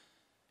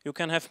 you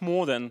can have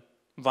more than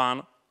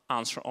one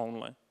answer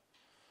only.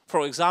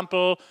 For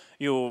example,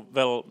 you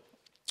will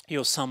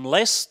use some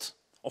list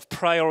of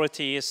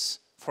priorities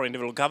for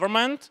individual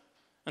government,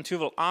 and you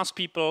will ask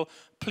people,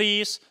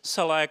 please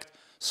select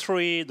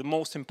 3 the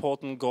most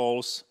important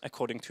goals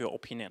according to your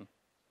opinion.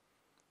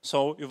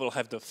 So you will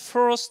have the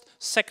first,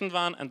 second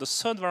one, and the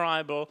third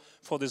variable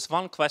for this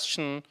one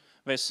question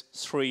with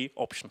 3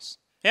 options.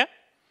 Yeah?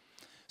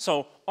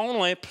 So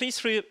only,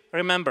 please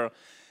remember,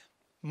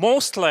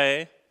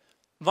 mostly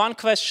one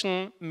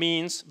question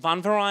means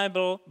one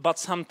variable, but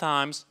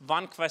sometimes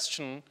one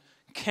question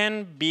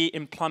can be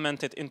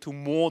implemented into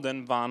more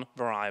than one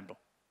variable.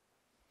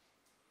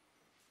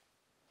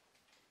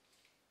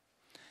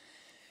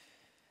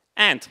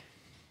 And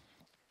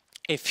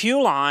if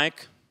you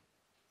like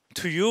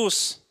to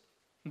use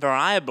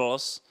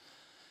variables,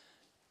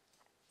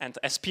 and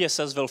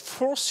SPSS will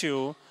force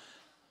you,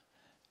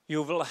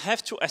 you will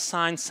have to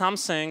assign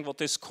something what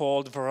is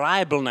called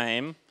variable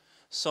name.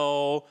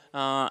 So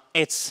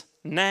it's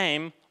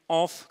name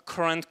of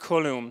current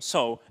column.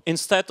 So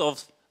instead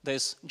of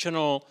this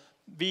general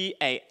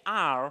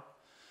VAR,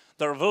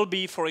 there will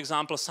be, for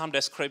example, some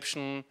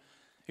description,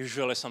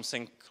 usually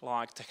something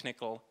like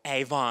technical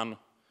A1,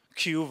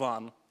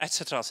 Q1,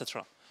 etc.,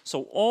 etc.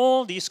 So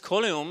all these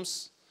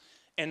columns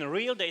in a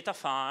real data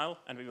file,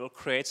 and we will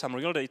create some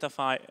real data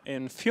file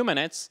in a few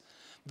minutes,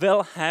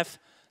 will have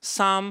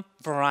some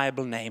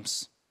variable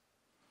names.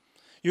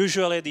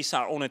 Usually these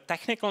are only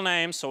technical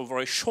names, so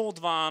very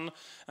short one.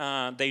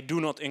 They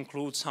do not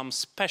include some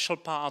special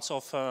parts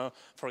of,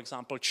 for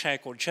example,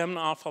 Czech or German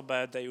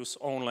alphabet. They use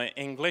only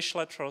English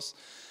letters.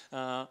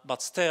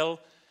 But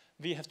still,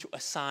 we have to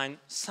assign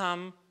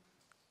some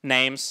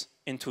names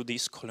into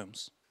these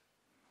columns.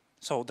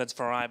 So that's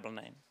variable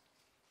name.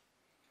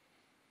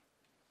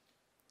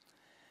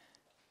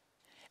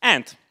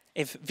 And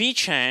if we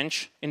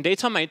change in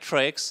data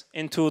matrix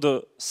into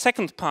the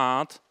second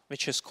part,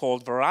 which is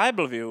called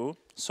variable view.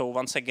 So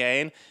once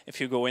again,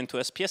 if you go into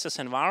SPSS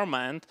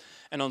environment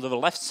and on the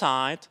left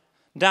side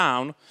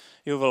down,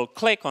 you will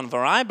click on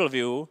variable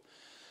view.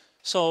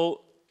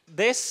 So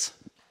this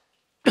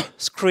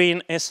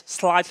screen is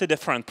slightly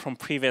different from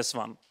previous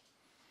one.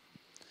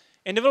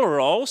 Individual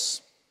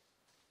rows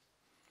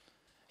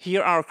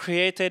here are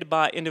created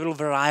by individual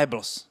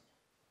variables.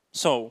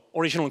 So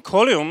original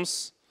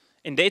columns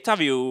in data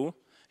view,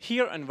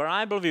 here in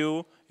variable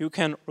view, you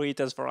can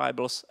read as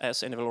variables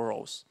as individual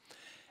rows.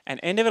 And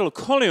individual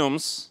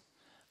columns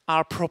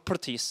are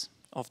properties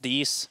of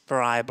these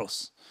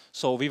variables.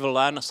 So we will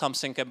learn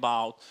something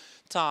about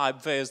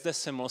type, width,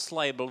 decimals,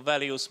 label,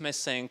 values,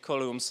 missing,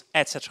 columns,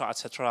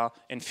 etc.,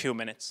 in few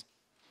minutes.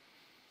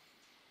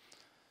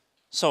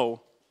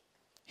 So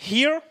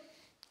here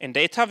in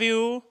data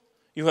view,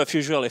 you have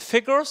usually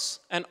figures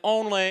and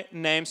only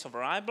names of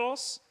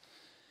variables.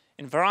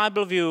 In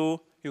variable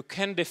view, you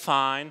can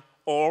define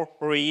or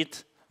read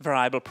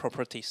variable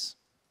properties.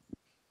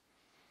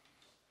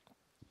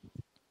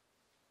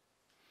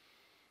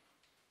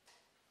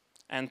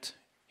 And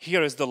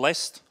here is the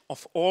list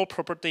of all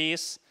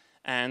properties,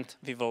 and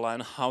we will learn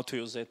how to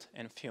use it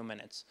in a few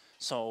minutes.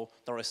 So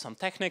there is some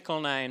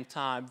technical name,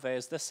 type,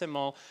 width,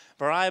 decimal,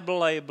 variable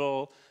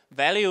label,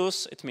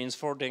 values, it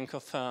means wording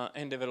of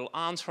individual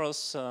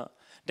answers,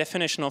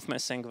 definition of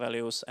missing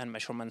values, and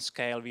measurement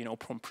scale. We know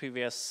from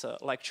previous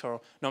lecture,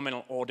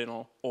 nominal,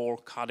 ordinal, or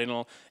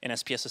cardinal. In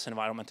SPSS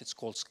environment, it's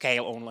called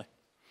scale only.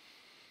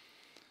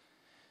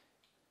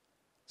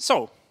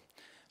 So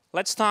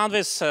let's start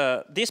with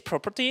these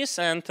properties,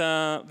 and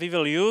we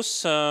will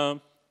use a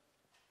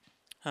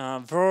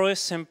very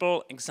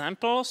simple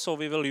example. So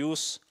we will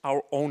use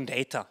our own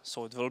data.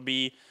 So it will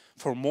be,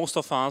 for most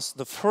of us,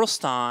 the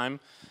first time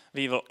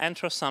we will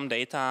enter some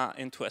data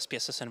into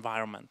SPSS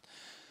environment.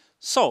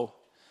 So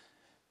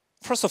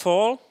first of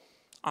all,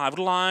 I would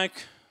like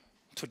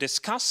to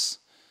discuss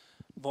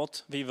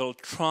what we will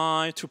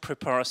try to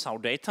prepare as our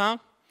data.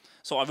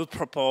 So I will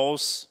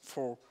propose,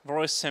 for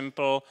very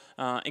simple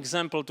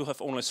example, to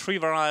have only 3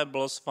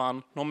 variables,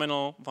 one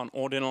nominal, one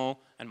ordinal,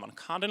 and one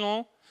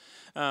cardinal.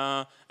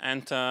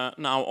 And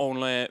now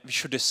only we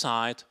should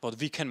decide what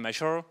we can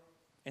measure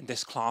in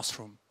this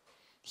classroom.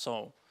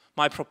 So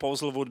my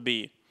proposal would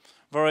be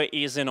very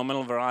easy.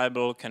 Nominal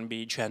variable can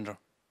be gender,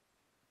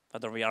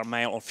 whether we are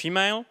male or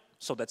female.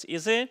 So that's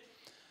easy.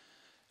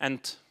 And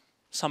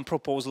some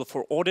proposal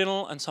for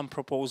ordinal and some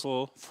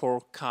proposal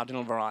for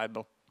cardinal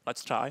variable.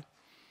 Let's try.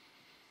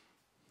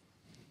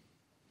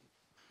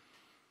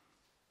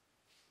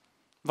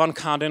 One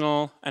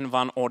cardinal and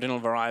one ordinal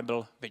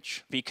variable,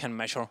 which we can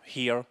measure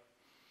here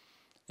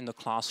in the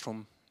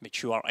classroom,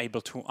 which you are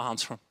able to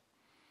answer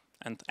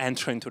and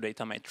enter into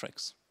data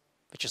matrix,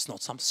 which is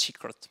not some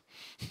secret.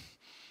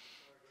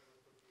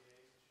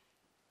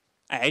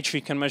 Age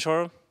we can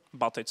measure,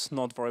 but it's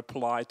not very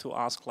polite to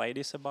ask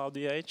ladies about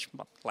the age,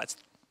 but let's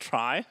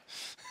try.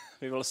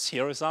 We will see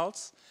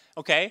results.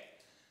 Okay,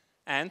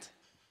 and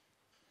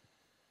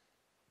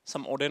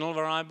some ordinal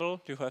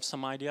variable. Do you have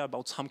some idea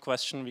about some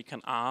question we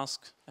can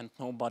ask and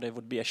nobody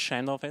would be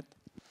ashamed of it?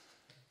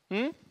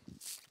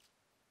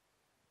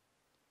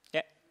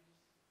 Yeah.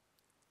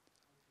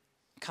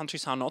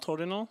 Countries are not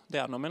ordinal, they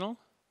are nominal.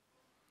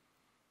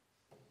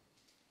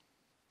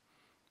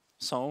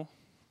 So,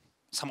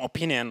 some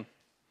opinion,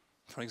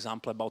 for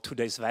example, about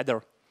today's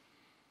weather,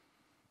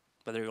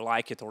 whether you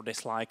like it or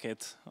dislike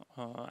it,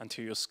 and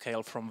you use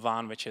scale from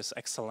 1, which is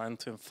excellent,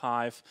 to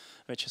 5,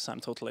 which is I'm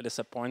totally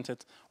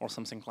disappointed, or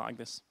something like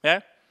this. Yeah?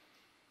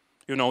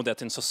 You know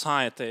that in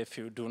society, if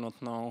you do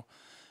not know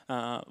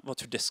what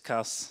to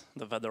discuss,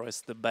 the weather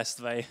is the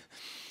best way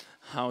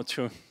how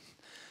to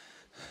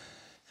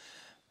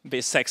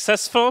be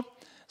successful.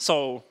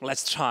 So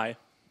let's try.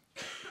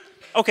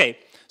 Okay,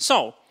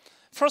 so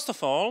first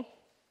of all,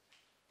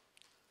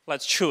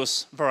 let's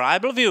choose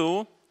variable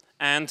view,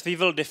 and we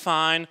will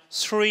define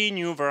 3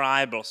 new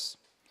variables.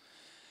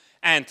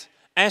 And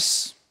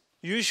as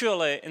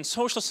usually in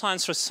social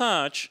science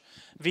research,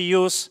 we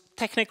use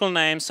technical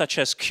names such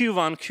as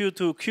Q1,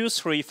 Q2,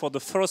 Q3 for the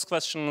first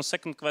question,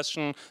 second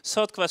question,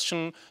 third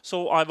question.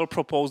 So I will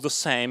propose the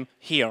same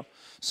here.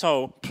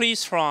 So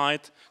please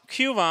write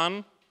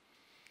Q1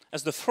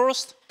 as the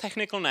first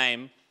technical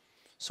name.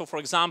 So for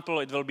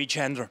example, it will be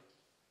gender.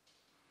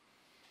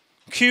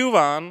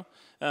 Q1,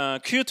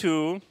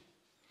 Q2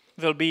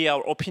 will be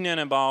our opinion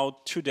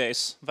about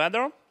today's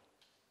weather.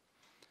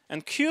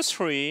 And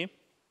Q3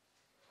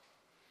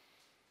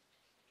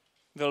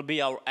 will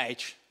be our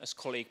age, as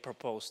colleague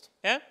proposed.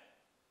 Yeah?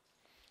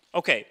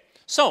 Okay,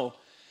 so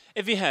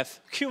if we have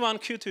Q1,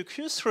 Q2,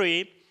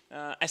 Q3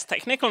 as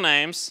technical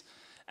names,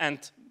 and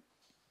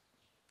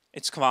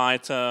it's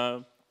quite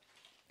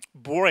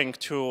boring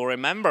to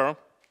remember,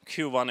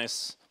 Q1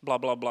 is blah,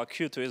 blah, blah,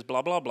 Q2 is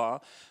blah, blah, blah.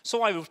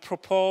 So I would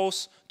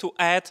propose to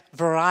add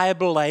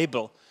variable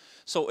label.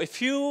 So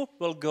if you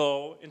will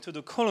go into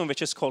the column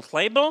which is called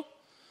label,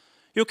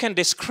 you can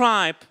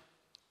describe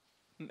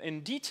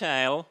in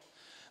detail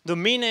the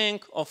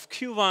meaning of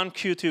Q1,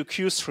 Q2,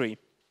 Q3.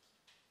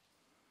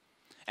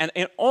 And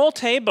in all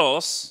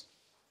tables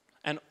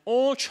and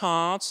all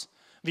charts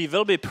we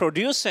will be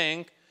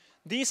producing,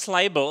 these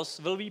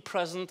labels will be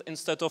present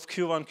instead of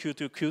Q1,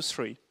 Q2,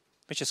 Q3,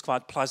 which is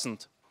quite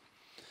pleasant.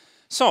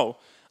 So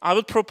I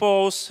would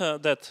propose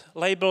that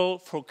label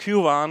for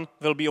Q1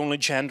 will be only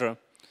gender.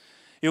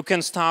 You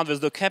can start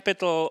with the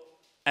capital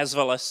as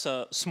well as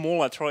small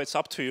letter, it's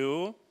up to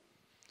you.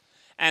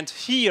 And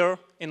here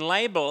in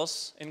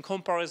labels, in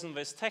comparison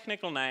with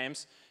technical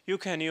names, you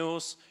can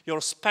use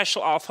your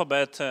special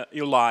alphabet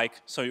you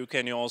like. So you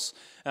can use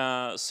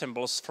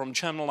symbols from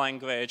German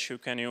language, you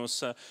can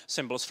use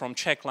symbols from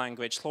Czech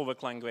language,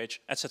 Slovak language,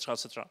 etc.,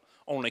 etc.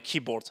 Only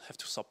keyboards have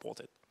to support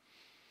it.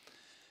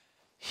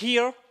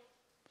 Here,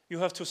 you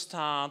have to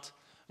start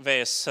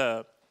with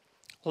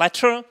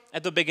letter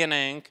at the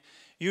beginning.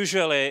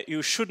 Usually,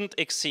 you shouldn't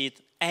exceed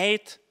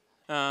 8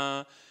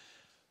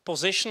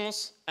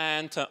 positions,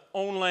 and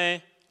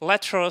only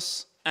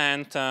letters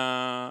and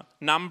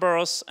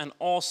numbers and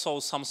also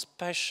some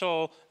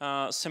special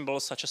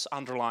symbols such as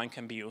underline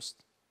can be used.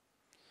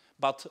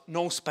 But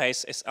no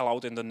space is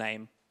allowed in the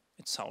name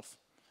itself.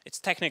 It's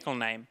technical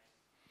name.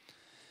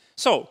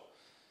 So,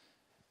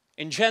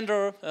 in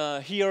gender,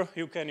 here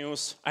you can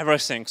use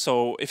everything.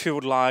 So if you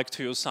would like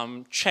to use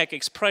some Czech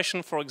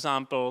expression, for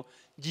example,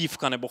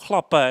 dívka nebo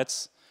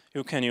chlapec,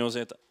 you can use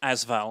it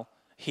as well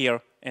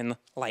here in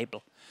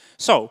label.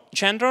 So,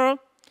 gender,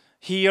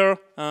 here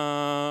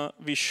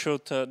we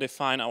should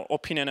define our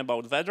opinion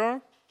about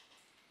weather.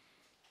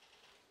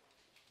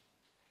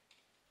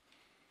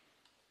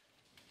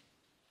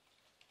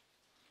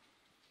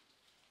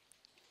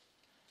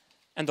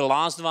 And the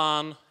last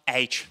one,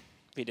 age,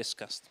 we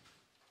discussed.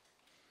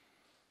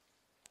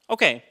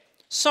 Okay,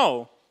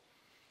 so,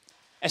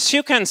 as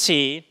you can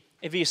see,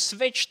 if we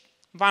switch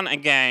one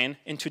again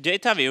into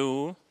data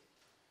view,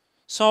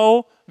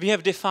 so we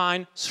have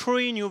defined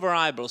 3 new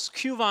variables,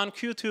 Q1,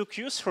 Q2,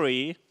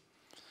 Q3.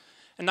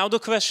 And now the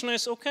question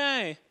is,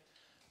 okay,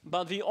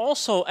 but we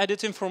also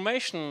added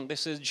information.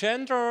 This is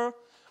gender,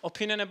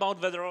 opinion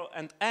about weather,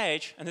 and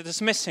age, and it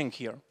is missing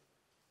here.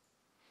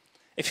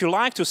 If you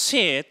like to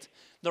see it,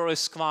 there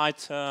is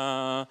quite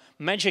a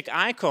magic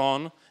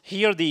icon.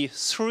 Here the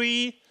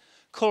 3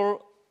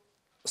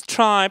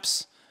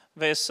 stripes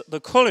with the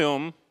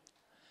column,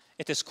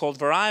 it is called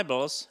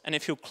variables, and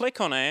if you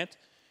click on it,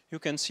 you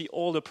can see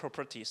all the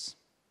properties.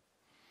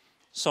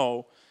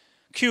 So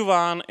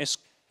Q1 is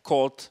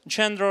called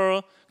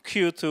gender,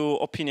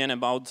 Q2 opinion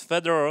about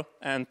weather,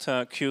 and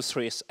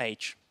Q3 is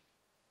age.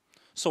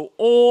 So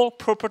all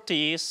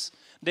properties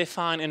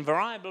defined in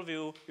variable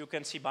view you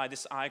can see by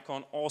this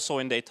icon also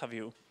in data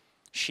view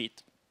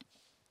sheet.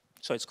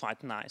 So it's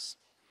quite nice.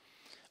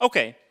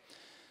 Okay.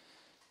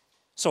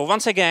 So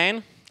once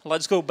again,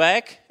 let's go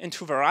back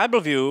into variable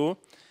view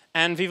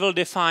and we will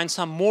define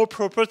some more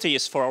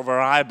properties for our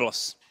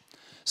variables.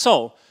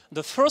 So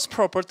the first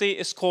property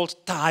is called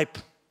type.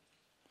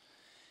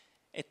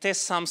 It is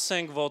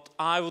something what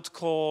I would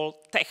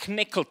call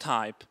technical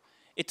type.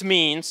 It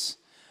means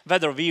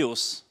whether we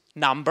use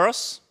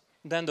numbers,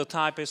 then the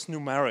type is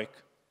numeric.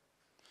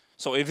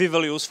 So if we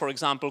will use, for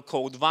example,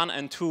 code 1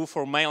 and 2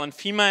 for male and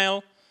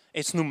female,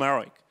 it's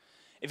numeric.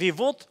 If we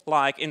would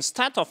like,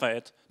 instead of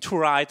it, to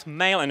write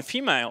male and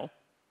female,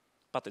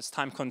 but it's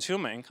time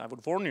consuming, I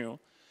would warn you,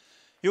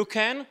 you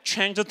can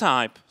change the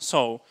type.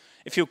 So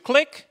if you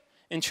click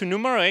into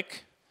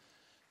numeric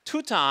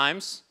 2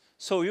 times,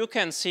 so you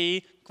can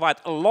see quite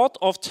a lot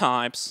of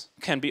types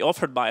can be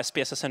offered by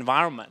SPSS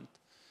environment.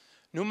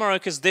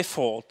 Numeric is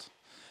default,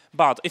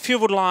 but if you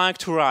would like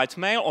to write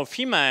male or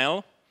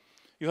female,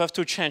 you have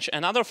to change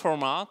another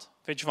format.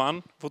 Which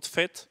one would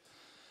fit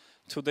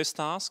to this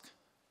task?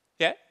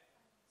 Yeah?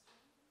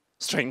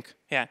 String,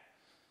 yeah.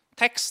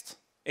 Text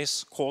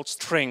is called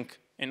string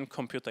in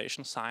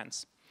computation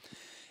science.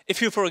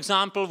 If you, for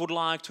example, would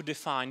like to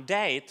define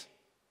date,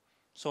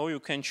 so you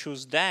can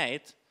choose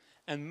date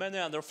and many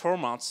other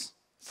formats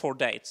for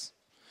dates.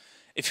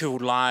 If you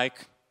would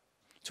like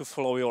to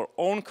follow your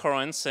own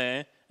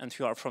currency and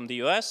you are from the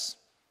US,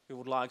 you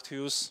would like to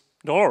use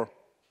dollar.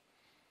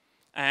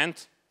 And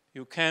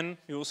you can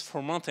use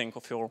formatting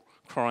of your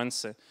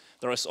currency.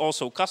 There is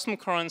also custom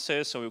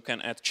currency, so you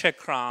can add Czech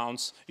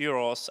crowns,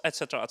 euros,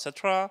 etc.,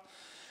 etc.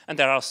 And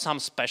there are some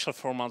special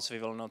formats we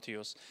will not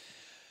use.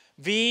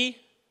 We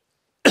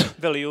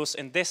will use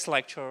in this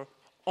lecture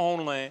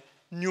only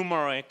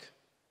numeric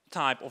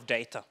type of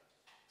data,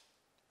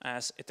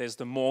 as it is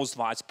the most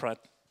widespread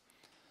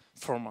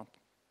format.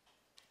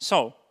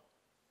 So,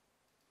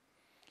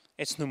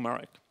 it's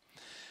numeric.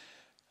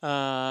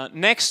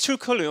 Next 2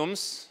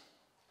 columns,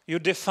 you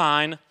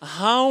define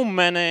how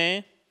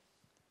many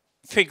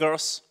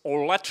figures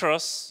or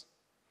letters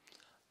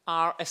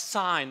are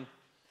assigned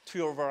to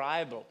your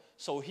variable.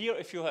 So here,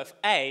 if you have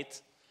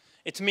 8,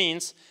 it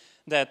means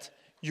that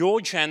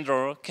your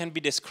gender can be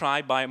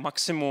described by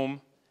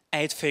maximum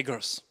 8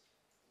 figures.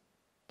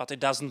 But it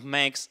doesn't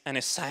make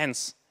any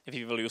sense if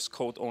you will use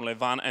code only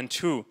 1 and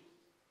 2.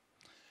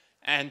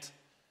 And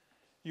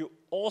you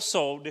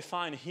also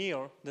define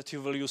here that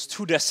you will use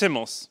 2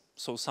 decimals.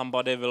 So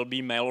somebody will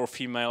be male or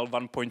female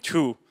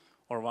 1.2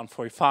 or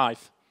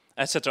 145,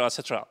 etc.,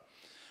 etc.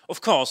 Of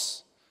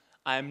course,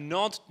 I'm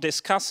not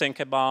discussing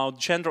about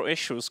gender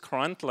issues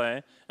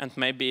currently, and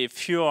maybe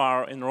if you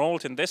are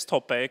enrolled in this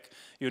topic,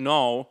 you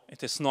know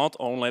it is not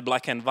only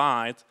black and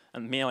white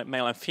and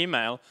male and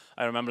female.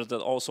 I remember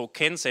that also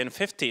Kinsey in the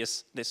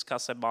 50s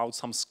discussed about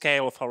some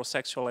scale of our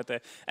sexuality,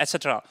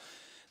 etc.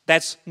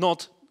 That's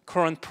not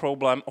current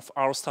problem of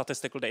our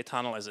statistical data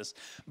analysis.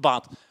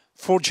 But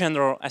for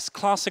gender, as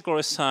classical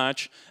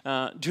research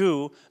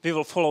we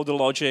will follow the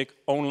logic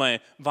only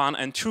 1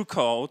 and 2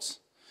 codes.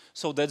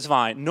 So that's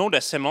why no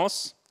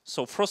decimals.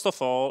 So first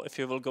of all, if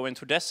you will go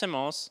into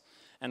decimals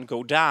and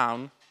go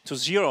down to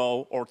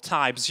 0 or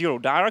type 0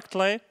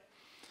 directly,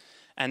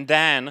 and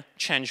then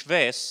change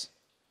this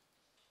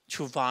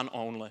to 1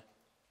 only.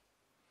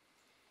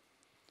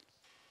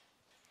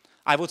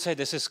 I would say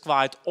this is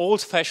quite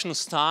old-fashioned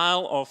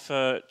style of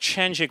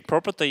changing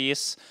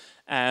properties,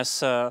 as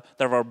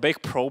there were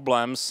big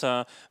problems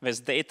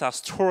with data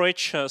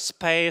storage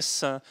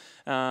space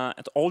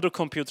at older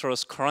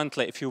computers.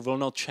 Currently, if you will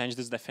not change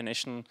this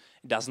definition,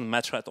 it doesn't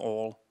matter at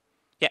all.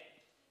 Yeah.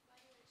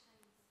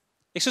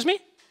 Excuse me?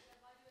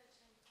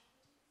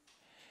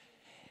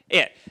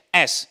 Yeah,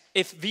 as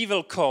if we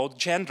will code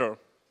gender,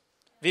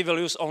 we will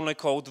use only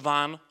code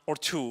 1 or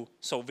 2.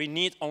 So we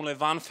need only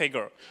 1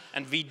 figure,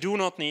 and we do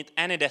not need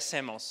any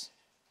decimals.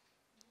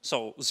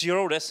 So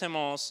 0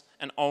 decimals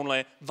and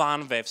only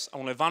 1 width.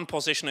 Only 1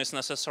 position is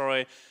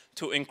necessary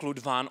to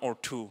include 1 or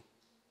 2,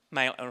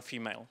 male or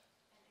female.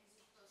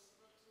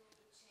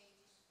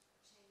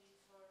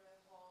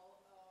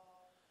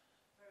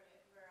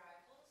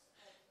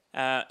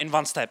 In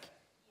 1 step.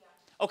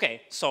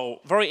 Okay, so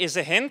very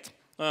easy hint.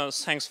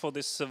 Thanks for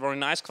this very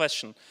nice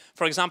question.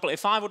 For example,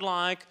 if I would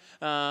like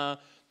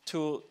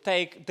to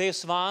take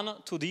this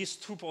one to these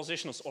 2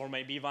 positions, or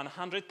maybe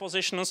 100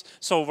 positions,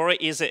 so very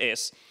easy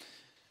is,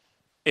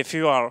 if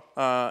you are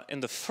in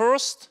the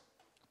first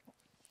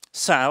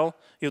cell,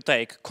 you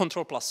take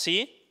Ctrl plus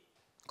C,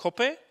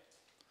 copy,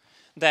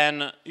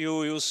 then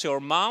you use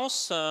your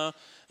mouse to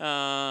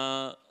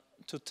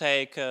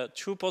take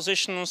 2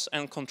 positions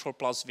and Ctrl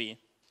plus V.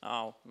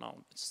 Oh,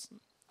 no, it's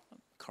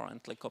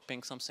currently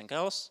copying something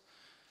else.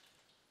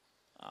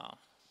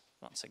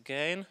 Once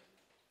again,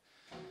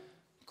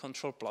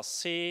 Ctrl plus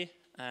C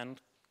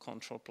and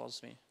Ctrl plus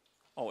V.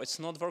 Oh, it's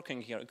not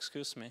working here,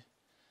 excuse me.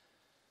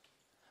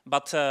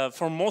 But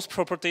for most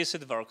properties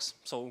it works,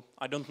 so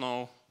I don't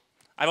know.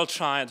 I will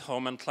try at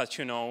home and let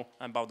you know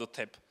about the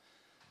tip.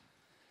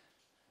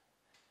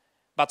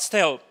 But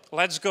still,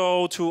 let's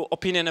go to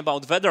opinion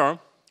about weather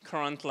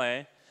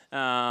currently.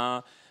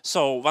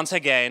 So once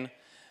again,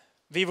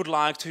 we would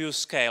like to use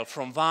scale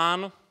from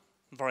 1,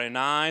 very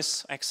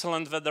nice,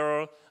 excellent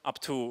weather, up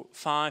to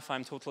 5.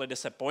 I'm totally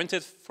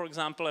disappointed, for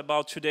example,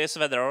 about today's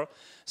weather.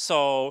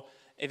 So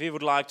if we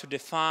would like to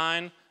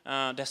define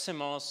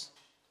decimals,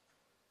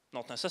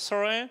 not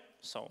necessary,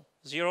 so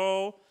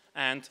 0,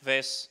 and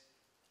this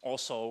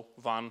also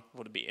 1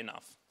 would be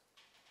enough.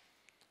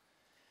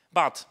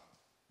 But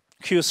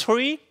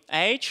Q3,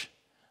 age,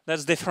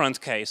 that's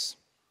different case.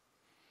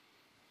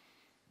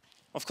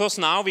 Of course,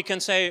 now we can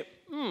say,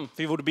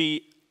 we would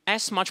be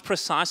as much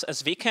precise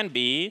as we can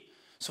be.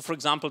 So for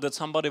example, that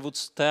somebody would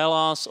tell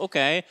us,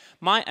 okay,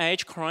 my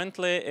age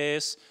currently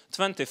is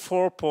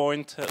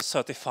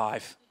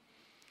 24.35.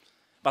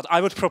 But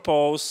I would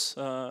propose,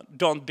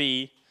 don't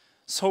be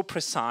so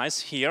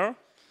precise here.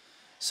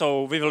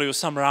 So we will use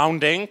some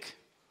rounding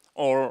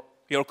or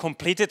your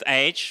completed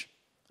age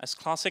as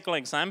classical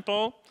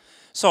example.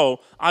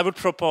 So I would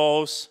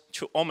propose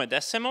to omit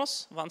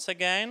decimals once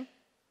again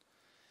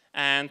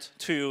and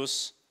to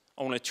use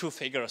only 2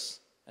 figures,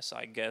 as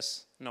I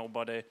guess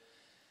nobody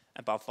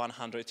above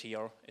 100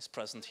 here is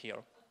present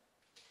here.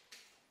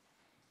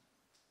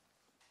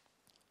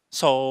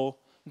 So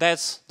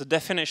that's the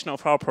definition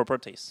of our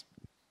properties.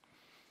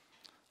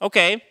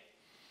 Okay,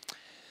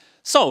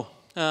 so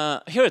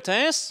here it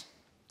is.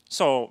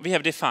 So we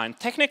have defined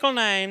technical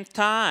name,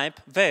 type,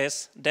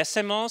 with,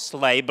 decimals,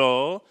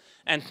 label,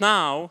 and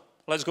now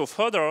let's go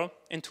further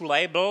into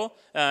label,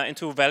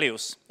 into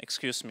values,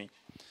 excuse me.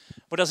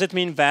 What does it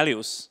mean,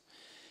 values?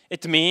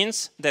 It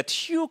means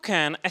that you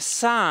can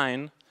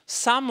assign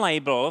some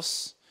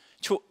labels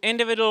to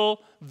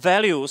individual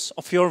values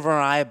of your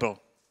variable.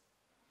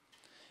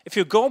 If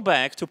you go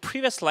back to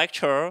previous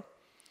lecture,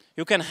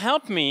 you can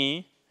help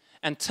me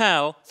and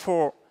tell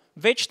for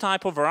which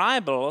type of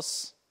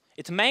variables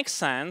it makes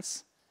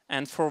sense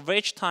and for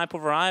which type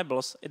of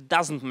variables it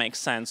doesn't make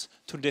sense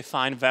to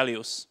define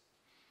values.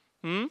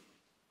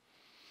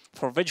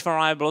 For which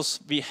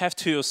variables we have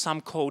to use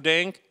some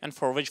coding and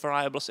for which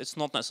variables it's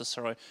not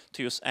necessary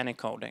to use any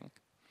coding.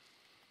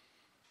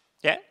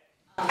 Yeah?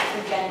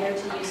 For gender,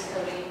 to use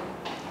coding?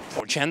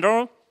 For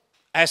gender,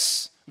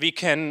 as we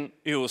can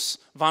use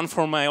 1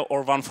 for male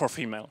or 1 for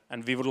female,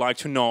 and we would like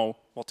to know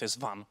what is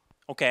 1.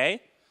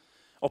 Okay?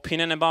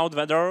 Opinion about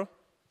whether?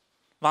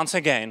 Once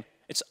again,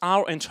 it's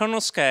our internal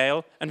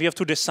scale, and we have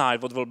to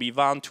decide what will be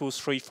 1, 2,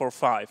 3, 4,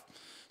 5.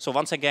 So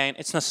once again,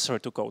 it's necessary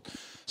to code.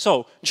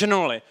 So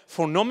generally,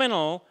 for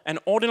nominal and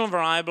ordinal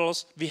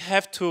variables, we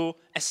have to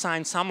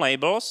assign some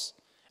labels.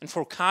 And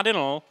for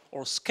cardinal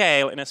or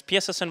scale in a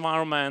SPSS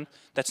environment,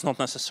 that's not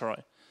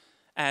necessary,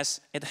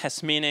 as it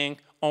has meaning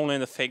only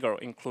in the figure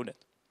included.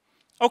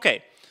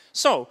 Okay,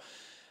 so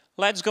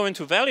let's go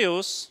into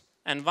values.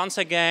 And once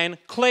again,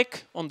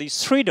 click on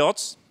these 3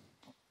 dots.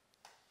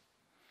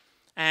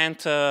 And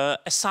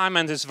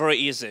assignment is very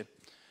easy.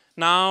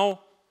 Now,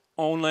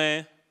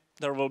 only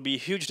there will be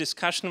huge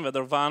discussion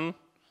whether one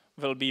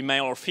will be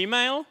male or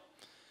female.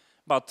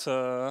 But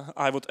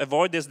I would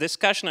avoid this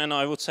discussion, and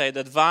I would say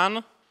that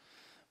one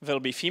will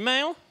be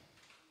female.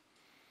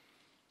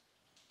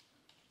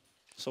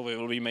 So we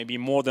will be maybe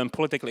more than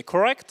politically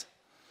correct.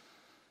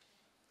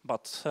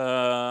 But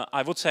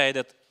I would say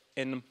that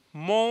in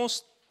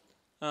most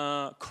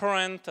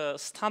current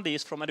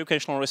studies from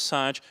educational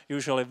research,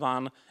 usually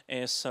one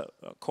is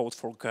code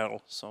for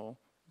girl. So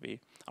we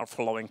are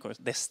following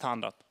this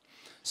standard.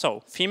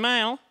 So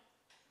female,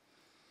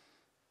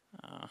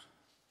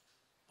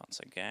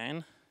 once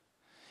again,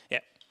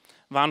 yeah,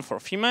 1 for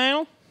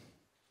female.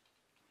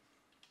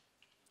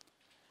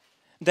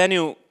 Then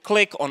you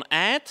click on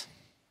add,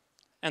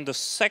 and the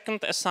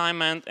second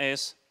assignment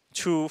is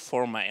 2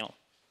 for male.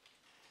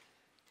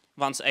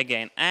 Once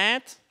again,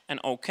 add and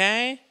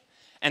OK.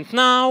 And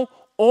now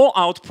all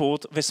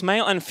output with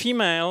male and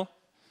female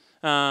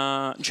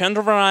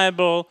gender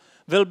variable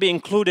will be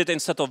included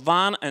instead of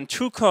 1 and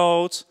 2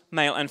 codes,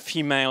 male and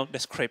female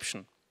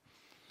description.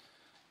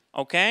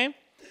 Okay?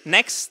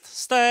 Next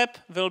step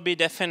will be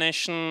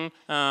definition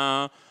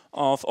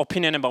of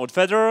opinion about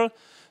weather.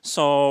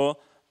 So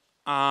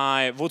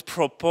I would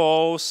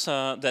propose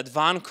that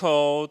one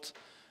code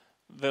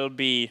will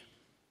be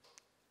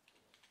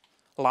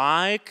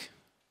like,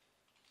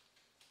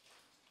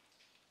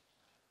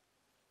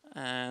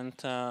 and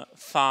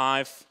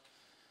 5,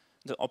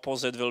 the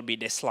opposite will be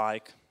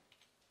dislike.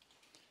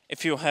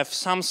 If you have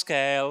some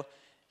scale,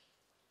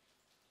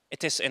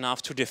 it is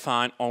enough to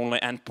define only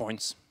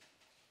endpoints.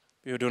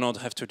 You do not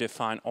have to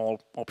define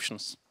all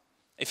options,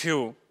 if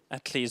you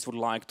at least would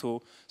like to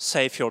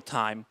save your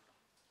time.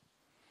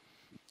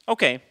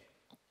 Okay.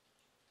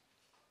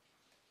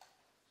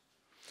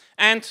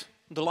 And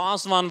the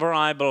last one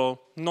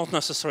variable, not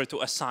necessary to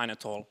assign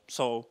at all,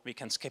 so we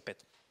can skip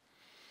it.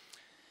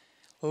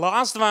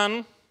 Last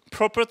one,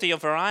 property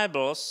of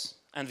variables,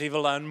 and we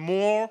will learn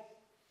more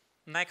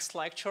next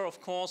lecture, of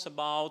course,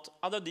 about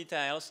other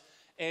details,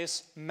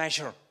 is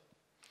measure.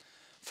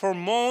 For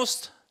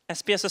most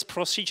SPSS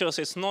procedures,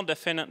 it's not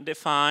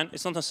defined,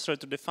 it's not necessary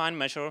to define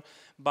measure,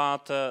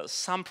 but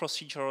some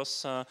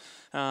procedures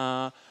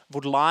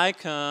would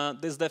like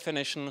this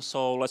definition,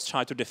 so let's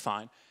try to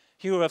define.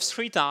 Here we have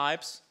 3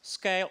 types,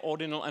 scale,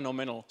 ordinal, and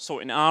nominal. So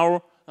in our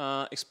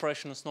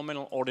expressions,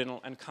 nominal,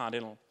 ordinal, and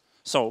cardinal.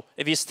 So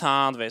if we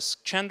start with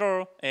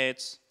gender,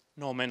 it's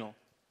nominal.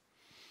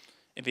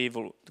 If we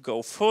will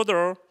go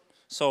further,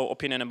 so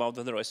opinion about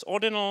whether is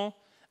ordinal,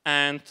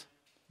 and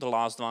the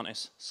last one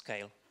is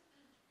scale.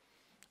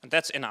 And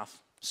that's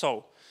enough.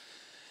 So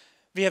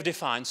we have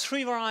defined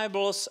 3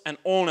 variables and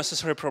all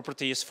necessary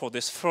properties for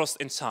this first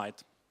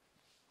insight.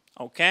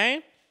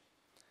 Okay?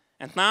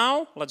 And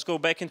now let's go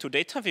back into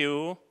data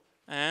view,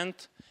 and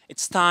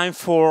it's time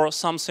for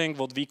something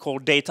what we call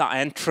data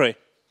entry.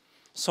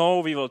 So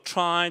we will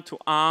try to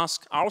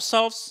ask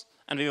ourselves,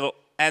 and we will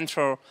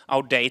enter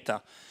our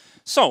data.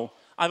 So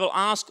I will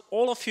ask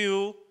all of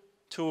you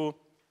to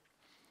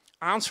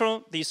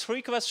answer these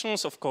 3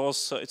 questions. Of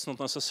course, it's not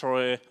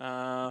necessary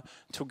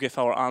to give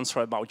our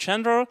answer about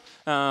gender,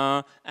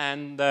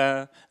 and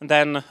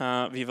then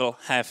we will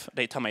have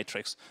data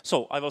matrix.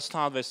 So I will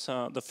start with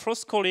the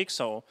first colleague.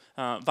 So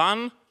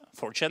 1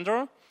 for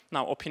gender.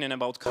 Now opinion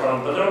about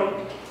current weather.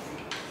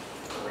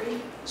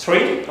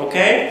 3,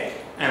 okay.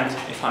 And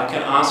if I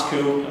can ask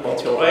you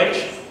about your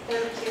age.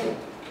 32.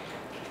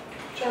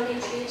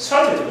 32.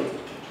 32.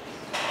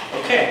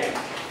 Okay.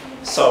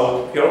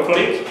 So your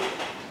colleague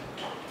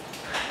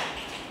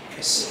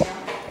is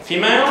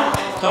female,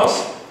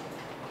 close?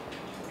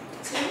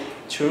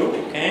 2,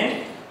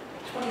 okay.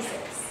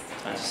 26.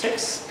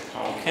 26,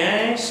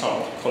 okay.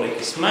 So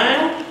colleague is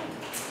male.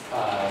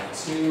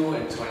 2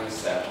 and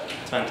 27.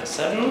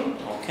 27,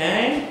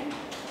 okay.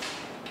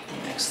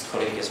 Next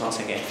colleague is once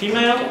again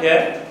female,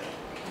 yeah.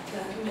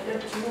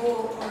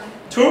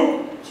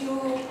 2,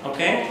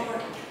 okay.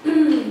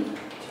 29.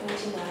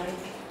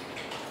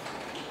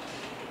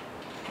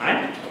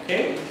 9,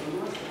 okay.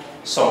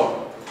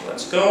 So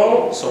let's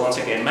go. So once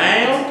again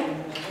male.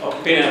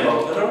 Opinion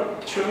about weather.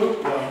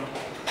 2.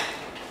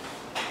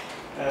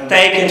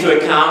 Take into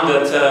account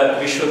that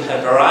we should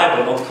have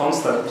variable, not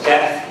constant.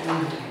 Yeah.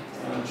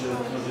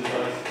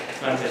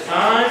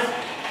 25.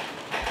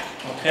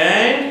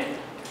 Okay.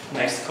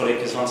 Next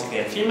colleague is once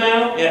again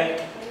female.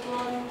 Yeah.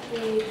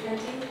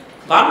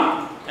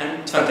 1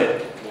 and 20. Yeah.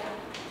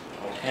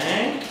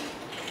 Okay.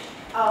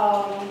 2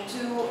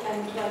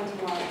 and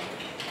 21.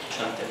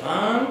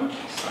 21.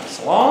 Thanks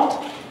a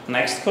lot.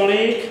 Next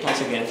colleague,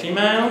 once again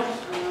female.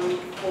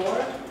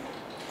 4.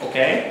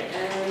 Okay.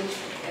 And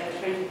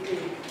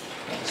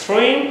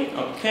 3,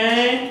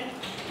 okay.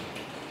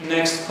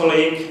 Next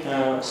colleague,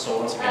 so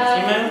once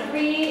again female.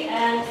 3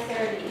 and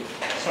 30.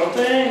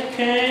 30,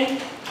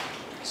 okay.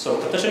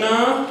 So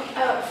Katarzyna.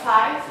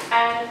 5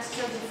 and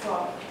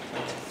 24.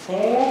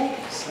 24,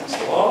 thanks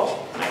a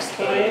lot. Next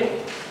colleague.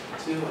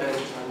 2 and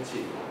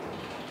 20.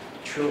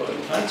 2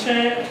 and 20,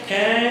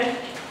 okay.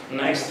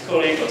 Next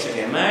colleague, once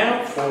again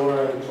male.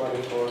 4 and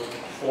 24.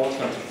 4,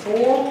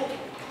 24.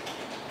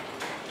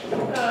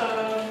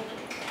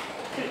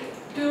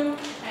 2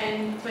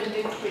 and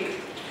 23.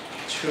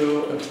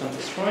 2 and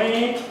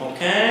 23,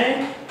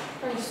 okay.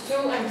 And 2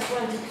 and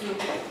 22.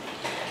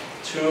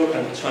 2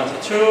 and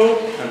 22,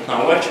 and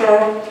now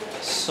letter.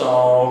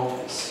 So,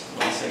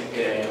 once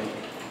again,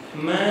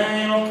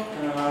 male,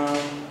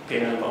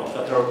 opinion about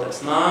letter,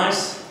 that's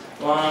nice.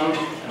 1,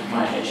 and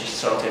my age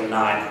is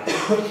 39.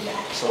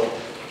 So,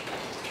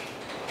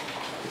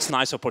 it's a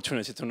nice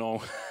opportunity to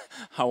know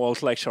how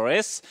old lecture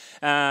is.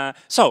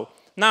 So,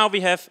 now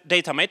we have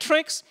data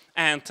matrix,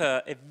 and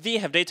if we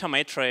have data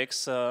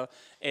matrix,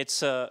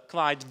 it's a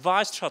quite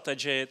wise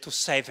strategy to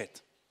save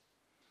it.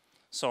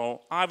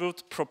 So I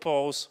would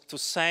propose to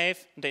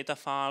save data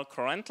file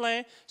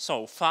currently.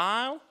 So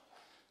file,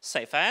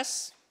 save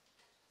as.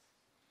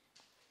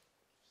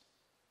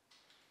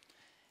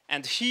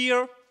 And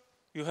here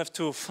you have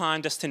to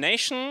find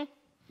destination.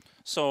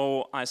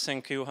 So I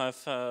think you have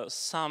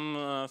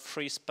some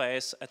free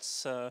space at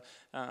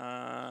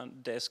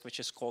disk which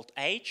is called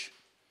H.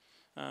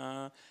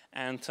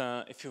 And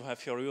if you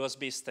have your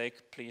USB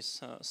stick, please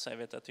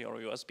save it at your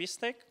USB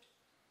stick.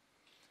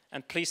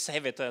 And please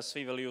save it, as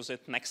we will use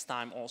it next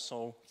time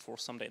also for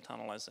some data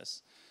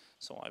analysis.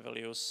 So I will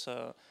use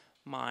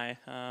my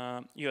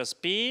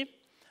USB,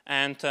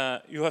 and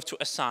you have to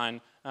assign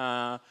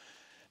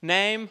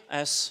name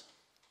as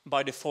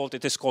by default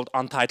it is called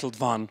untitled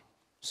one.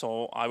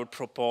 So I would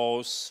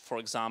propose, for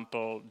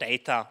example,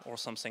 data or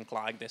something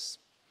like this.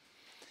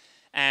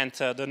 And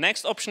the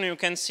next option you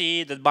can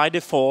see that by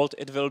default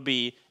it will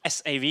be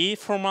SAV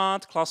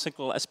format,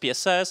 classical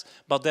SPSS,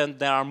 but then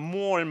there are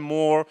more and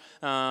more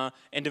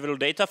individual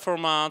data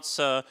formats,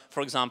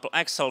 for example,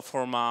 Excel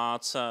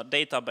formats,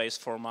 database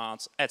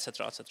formats,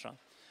 etc., etc.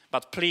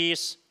 But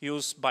please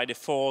use by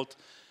default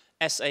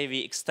SAV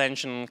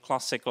extension,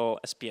 classical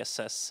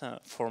SPSS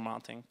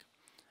formatting,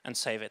 and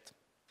save it.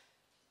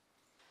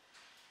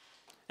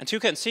 And you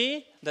can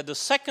see that the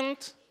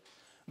second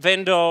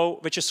window,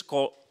 which is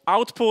called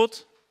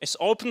output, is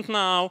opened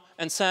now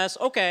and says,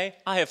 okay,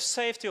 I have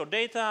saved your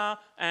data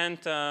and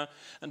a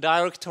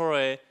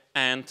directory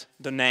and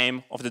the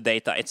name of the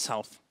data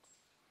itself.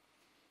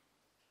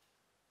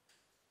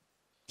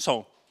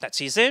 So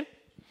that's easy.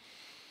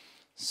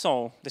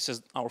 So this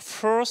is our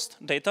first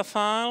data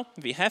file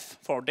we have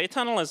for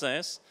data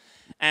analysis.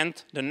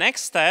 And the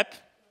next step,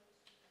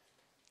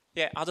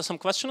 yeah, are there some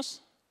questions?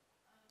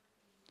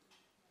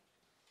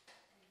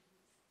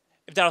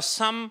 If there are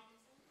some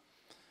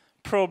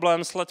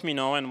problems, let me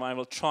know and I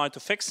will try to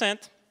fix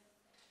it.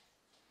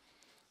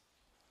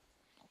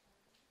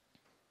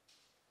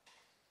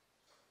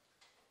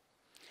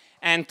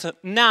 And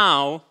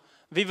now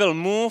we will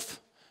move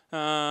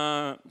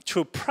to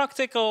a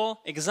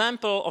practical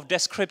example of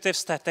descriptive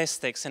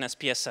statistics in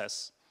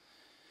SPSS.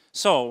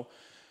 So,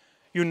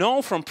 you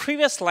know from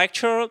previous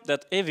lecture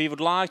that if we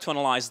would like to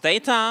analyze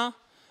data,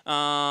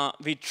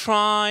 we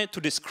try to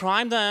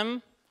describe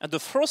them at the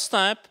first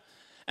step.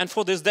 And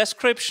for this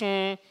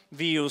description,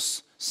 we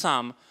use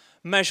some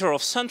measure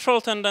of central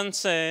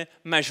tendency,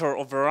 measure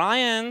of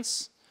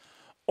variance,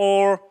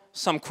 or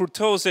some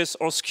kurtosis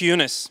or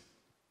skewness.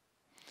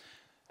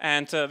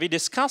 And we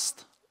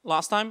discussed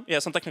last time, yeah,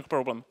 some technical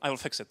problem. I will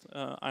fix it.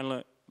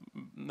 I'll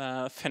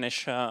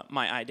finish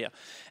my idea.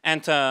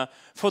 And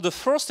for the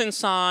first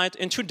insight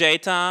into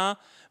data,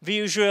 we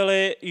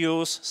usually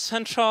use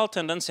central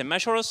tendency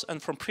measures,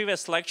 and from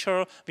previous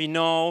lecture, we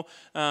know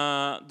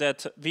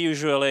that we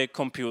usually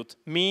compute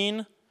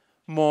mean,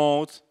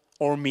 mode,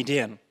 or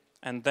median.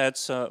 And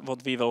that's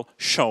what we will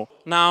show.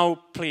 Now,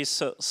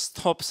 please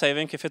stop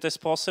saving if it is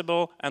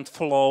possible and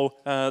follow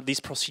these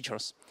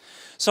procedures.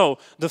 So,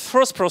 the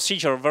first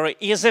procedure, very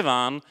easy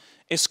one,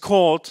 is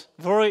called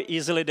very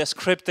easily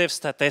descriptive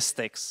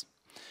statistics.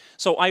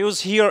 So, I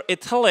use here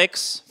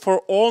italics for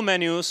all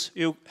menus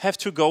you have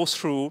to go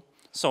through.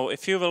 So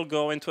if you will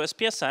go into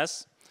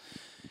SPSS,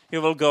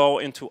 you will go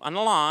into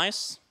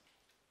Analyze.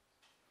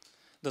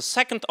 The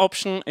second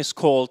option is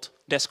called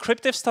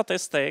Descriptive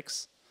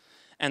Statistics.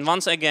 And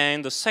once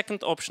again, the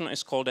second option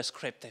is called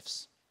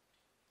Descriptives.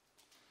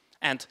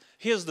 And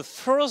here's the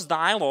first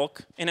dialog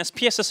in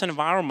SPSS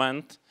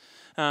environment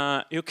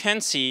you can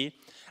see.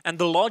 And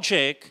the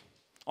logic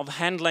of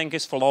handling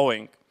is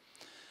following.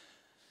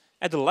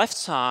 At the left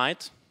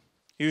side,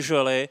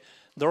 usually,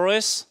 there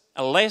is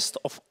a list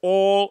of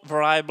all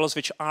variables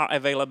which are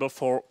available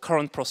for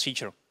current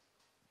procedure.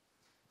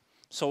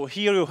 So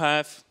here you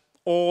have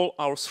all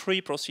our three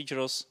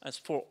procedures. As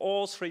for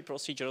all three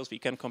procedures, we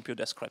can compute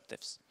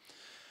descriptives.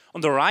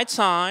 On the right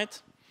side,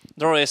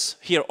 there is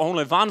here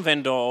only one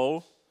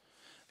window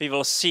we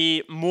will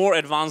see more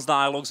advanced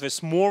dialogues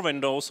with more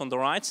windows on the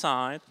right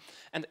side.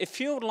 And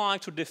if you would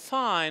like to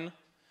define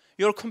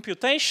your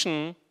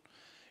computation,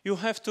 you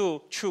have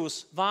to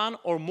choose one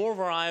or more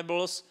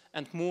variables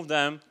and move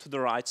them to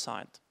the right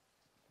side.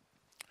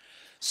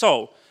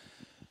 So,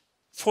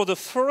 for the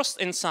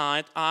first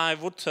insight, I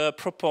would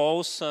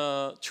propose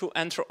to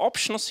enter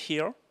options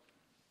here.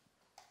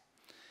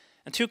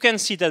 And you can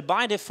see that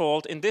by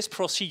default, in this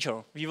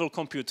procedure, we will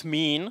compute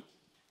mean,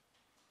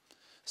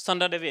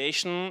 standard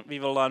deviation, we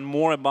will learn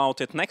more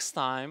about it next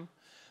time,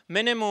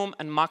 minimum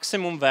and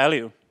maximum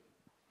value.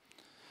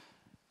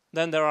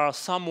 Then there are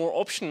some more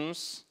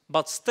options,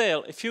 but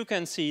still, if you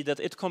can see that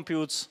it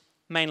computes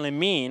mainly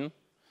mean,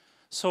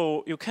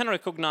 so you can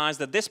recognize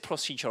that this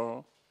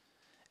procedure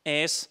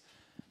is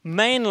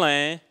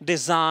mainly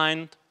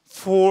designed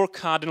for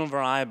cardinal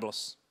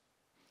variables.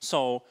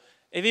 So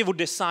if we would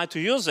decide to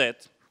use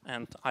it,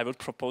 and I would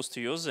propose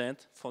to use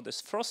it for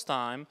this first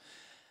time,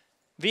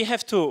 we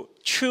have to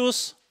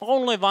choose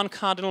only one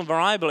cardinal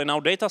variable in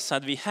our data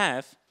set we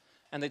have,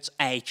 and it's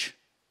age.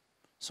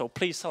 So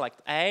please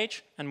select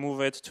age and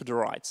move it to the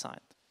right side.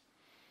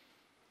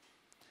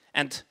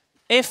 And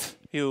if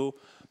you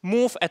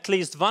move at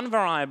least one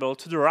variable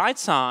to the right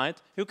side,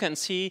 you can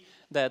see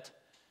that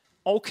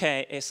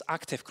OK is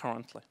active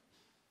currently.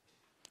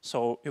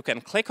 So you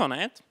can click on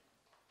it.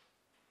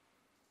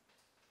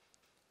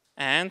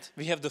 And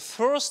we have the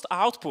first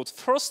output,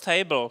 first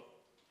table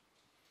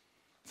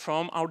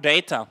from our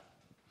data.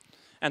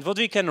 And what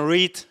we can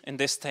read in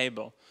this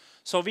table.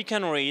 So we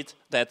can read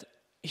that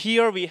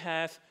here we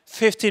have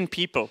 15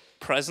 people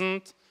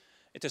present.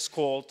 It is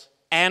called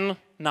N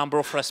number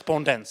of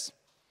respondents.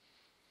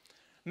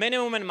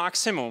 Minimum and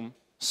maximum.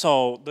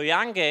 So the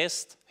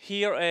youngest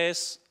here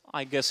is,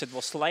 I guess it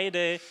was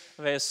lady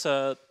with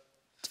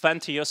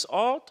 20 years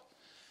old.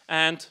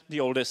 And the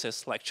oldest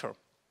is lecturer.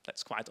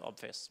 That's quite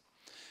obvious.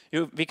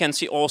 We can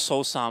see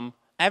also some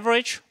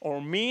average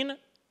or mean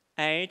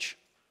age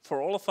for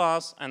all of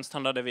us, and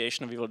standard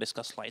deviation we will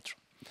discuss later.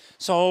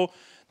 So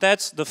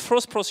that's the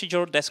first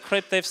procedure,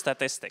 descriptive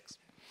statistics.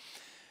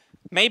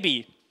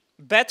 Maybe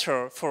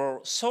better for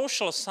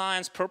social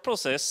science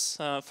purposes,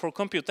 for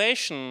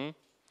computation,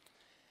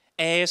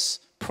 is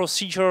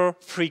procedure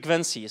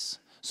frequencies.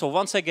 So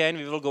once again,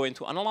 we will go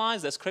into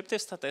analyze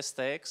descriptive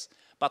statistics,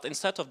 but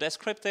instead of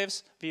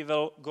descriptives, we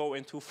will go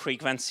into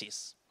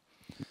frequencies.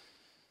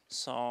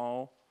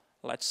 So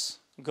let's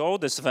go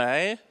this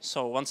way.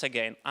 So once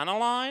again,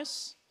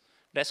 analyze,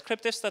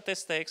 descriptive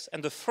statistics,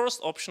 and the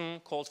first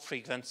option called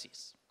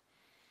frequencies.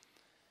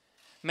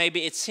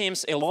 Maybe it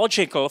seems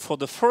illogical for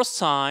the first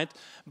side,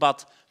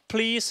 but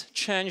please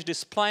change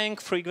displaying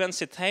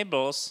frequency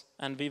tables,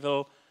 and we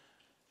will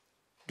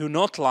do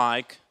not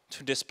like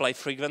to display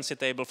frequency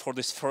table for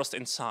this first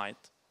insight.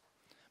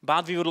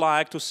 But we would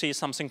like to see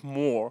something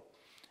more.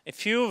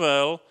 If you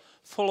will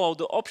follow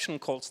the option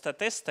called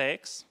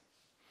statistics,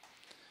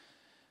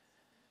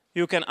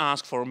 you can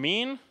ask for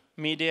mean,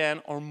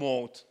 median, or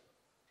mode.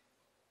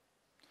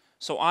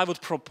 So I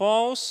would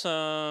propose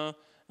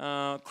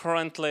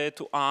currently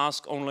to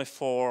ask only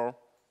for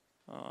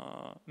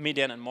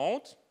median and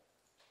mode.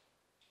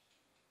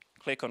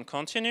 Click on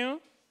continue.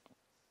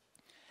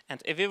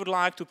 And if we would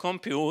like to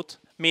compute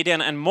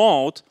median and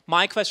mode,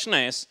 my question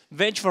is,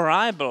 which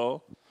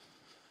variable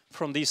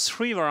from these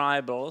three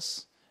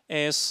variables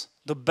is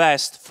the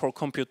best for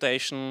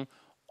computation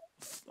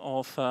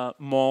of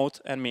mode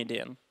and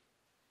median?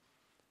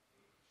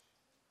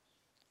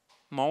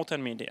 Mode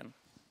and median.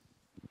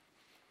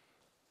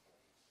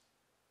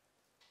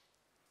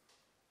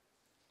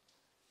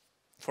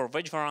 For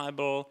which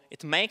variable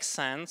it makes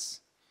sense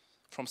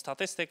from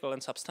statistical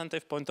and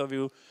substantive point of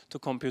view to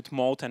compute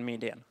mode and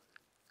median.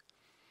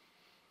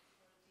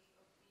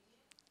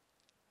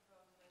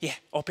 Yeah,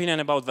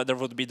 opinion about whether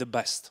would be the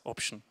best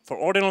option. For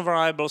ordinal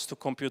variables to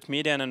compute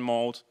median and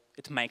mode,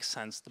 it makes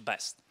sense the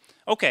best.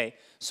 Okay,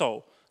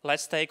 so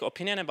let's take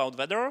opinion about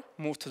weather,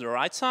 move to the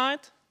right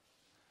side,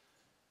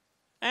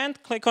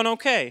 and click on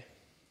OK.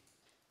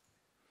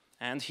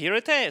 And here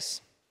it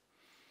is.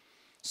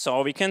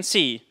 So we can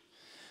see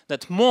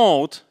that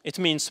mode, it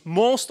means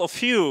most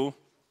of you,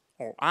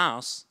 or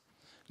us,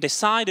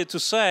 decided to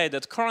say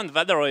that current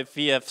weather, if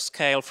we have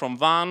scale from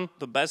 1,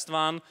 the best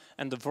one,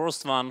 and the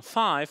worst one,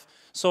 5,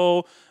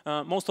 so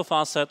most of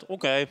us said,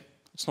 okay,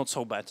 it's not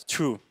so bad,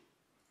 2.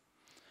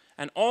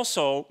 And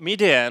also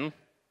median,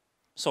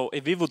 so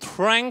if we would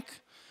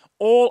rank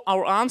all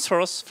our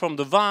answers from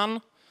the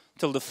 1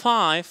 till the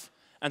 5,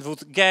 and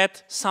would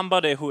get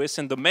somebody who is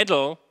in the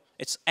middle,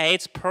 it's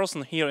 8th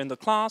person here in the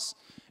class,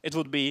 it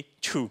would be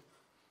 2.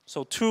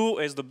 So 2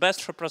 is the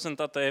best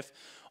representative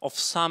of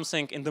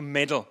something in the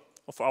middle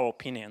of our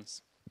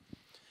opinions.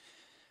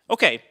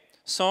 Okay,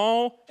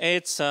 so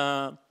it's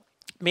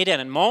median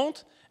and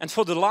mode. And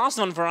for the last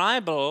one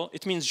variable,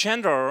 it means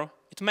gender.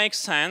 It makes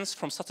sense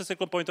from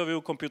statistical point of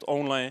view, compute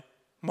only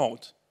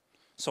mode.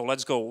 So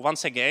let's go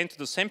once again to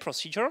the same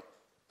procedure.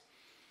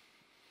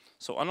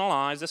 So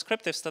analyze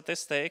descriptive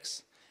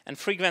statistics and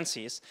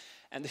frequencies.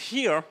 And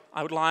here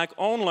I would like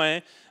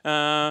only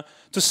to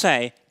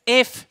say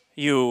if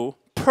you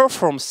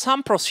perform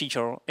some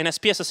procedure in a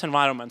SPSS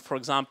environment, for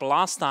example,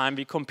 last time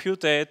we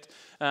computed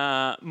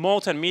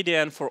mode and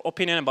median for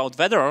opinion about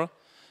weather,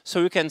 so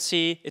you can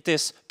see it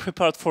is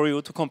prepared for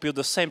you to compute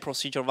the same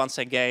procedure once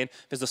again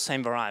with the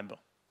same variable.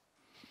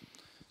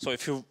 So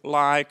if you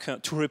like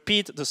to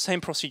repeat the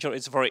same procedure,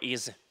 it's very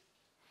easy.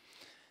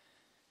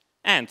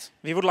 And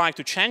we would like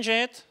to change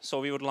it, so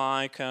we would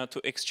like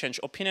to exchange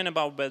opinion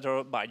about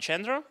weather by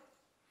gender.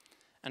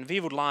 And we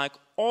would like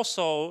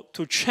also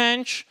to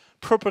change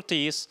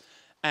properties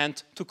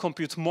and to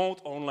compute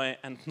mode only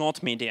and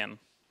not median.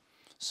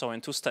 So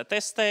into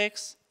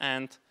statistics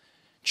and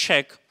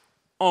check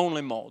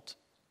only mode.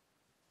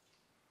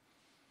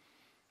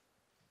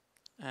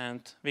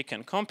 And we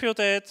can compute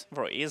it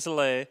very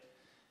easily.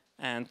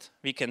 And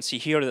we can see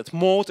here that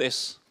mode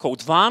is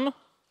code 1,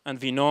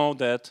 and we know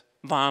that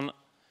 1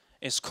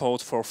 is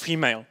code for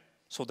female.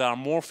 So there are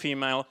more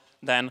female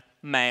than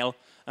male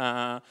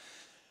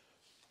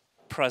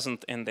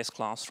present in this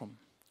classroom.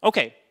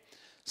 Okay,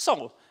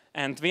 so,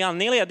 and we are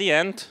nearly at the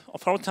end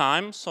of our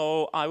time,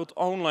 so I would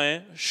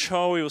only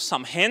show you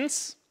some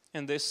hints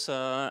in this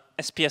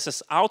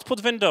SPSS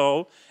output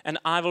window, and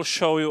I will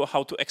show you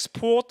how to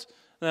export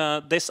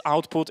this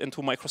output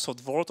into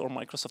Microsoft Word or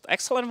Microsoft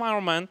Excel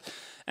environment,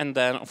 and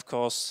then, of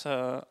course,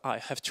 I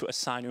have to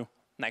assign you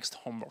next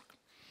homework.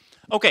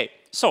 Okay,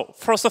 so,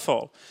 first of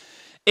all,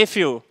 if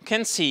you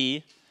can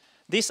see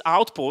these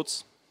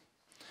outputs,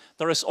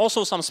 there is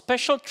also some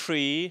special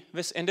tree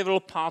with individual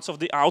parts of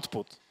the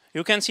output.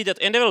 You can see that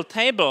individual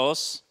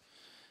tables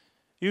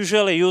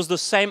usually use the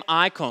same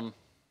icon,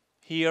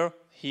 here,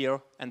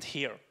 here, and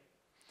here.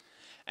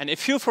 And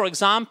if you, for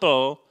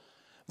example,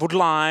 would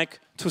like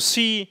to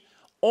see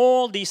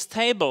all these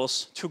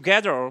tables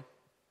together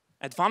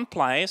at one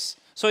place,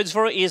 so it's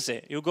very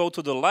easy. You go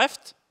to the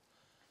left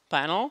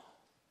panel,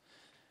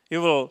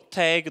 you will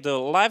take the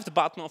left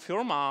button of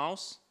your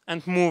mouse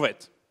and move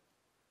it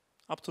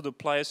up to the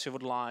place you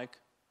would like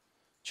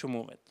to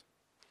move it.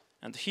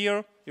 And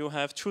here you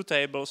have 2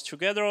 tables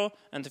together,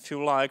 and if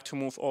you like to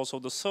move also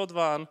the third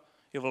one,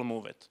 you will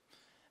move it.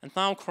 And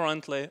now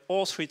currently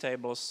all 3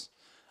 tables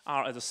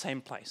are at the same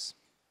place.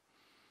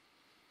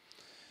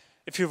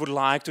 If you would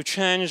like to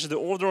change the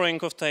ordering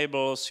of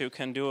tables, you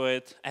can do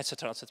it,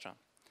 etc., etc.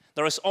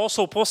 There is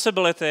also a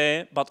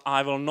possibility, but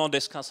I will not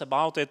discuss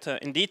about it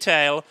in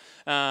detail,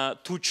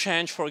 to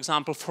change, for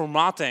example,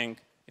 formatting.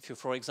 If you,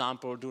 for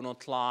example, do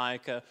not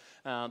like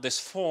this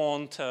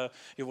font,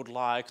 you would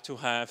like to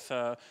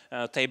have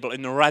a table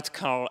in a red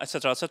color,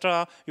 etc.,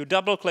 etc. You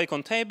double-click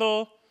on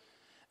table,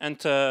 and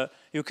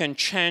you can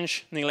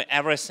change nearly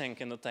everything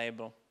in the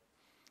table.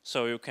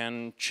 So you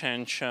can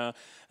change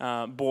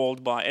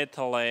bold by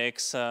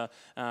italics,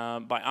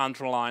 by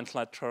underlined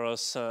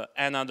letters,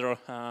 another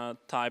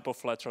type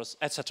of letters,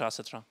 etc.,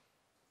 etc.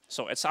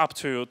 So it's up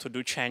to you to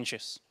do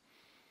changes.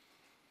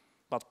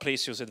 But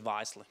please use it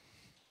wisely.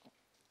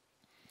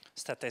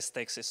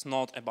 Statistics is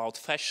not about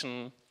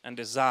fashion and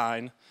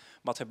design,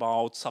 but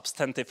about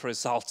substantive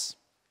results.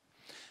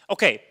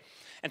 Okay,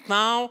 and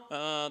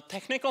now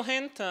technical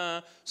hint.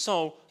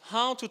 So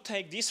how to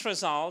take these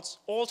results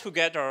all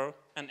together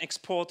and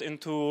export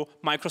into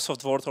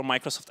Microsoft Word or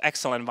Microsoft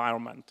Excel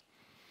environment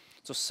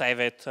to save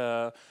it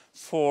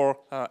for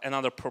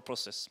another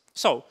purposes.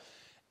 So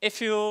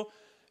if you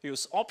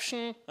use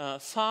option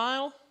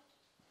file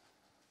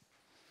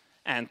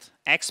and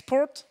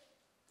export,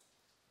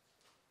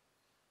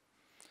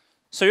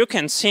 so you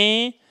can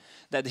see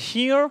that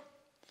here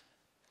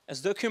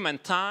as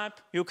document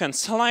type you can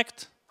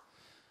select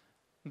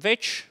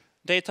which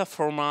data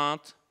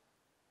format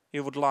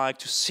you would like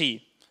to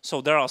see. So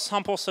there are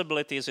some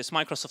possibilities with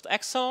Microsoft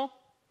Excel.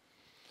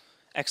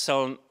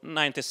 Excel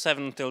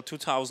 97 till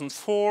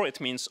 2004,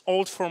 it means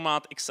old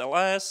format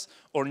XLS,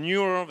 or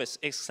newer with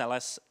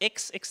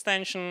XLSX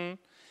extension.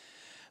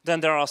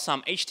 Then there are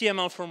some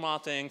HTML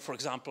formatting. For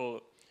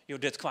example, you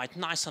did quite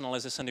nice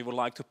analysis and you would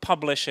like to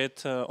publish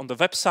it on the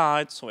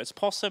website, so it's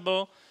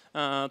possible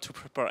to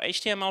prepare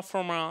HTML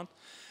format.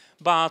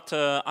 But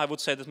I would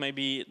say that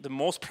maybe the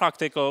most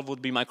practical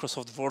would be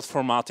Microsoft Word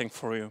formatting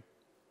for you.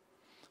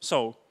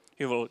 So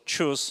you will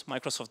choose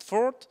Microsoft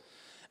Word,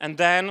 and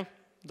then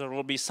there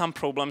will be some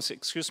problems,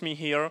 excuse me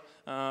here,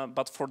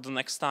 but for the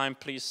next time,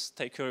 please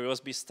take your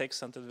USB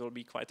sticks and it will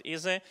be quite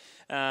easy.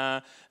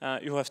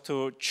 You have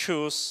to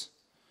choose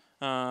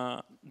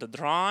the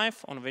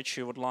drive on which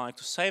you would like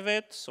to save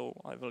it, so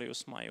I will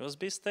use my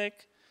USB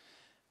stick.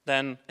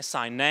 Then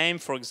assign name,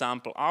 for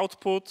example,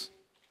 output,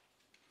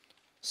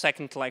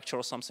 second lecture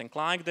or something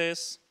like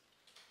this.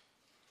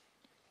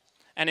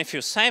 And if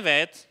you save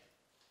it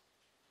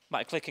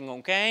by clicking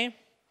OK,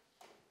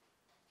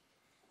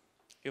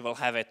 you will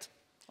have it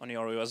on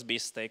your USB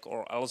stick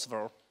or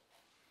elsewhere.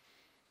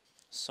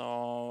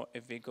 So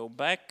if we go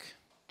back,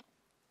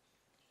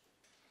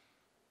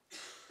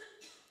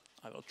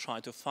 I will try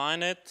to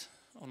find it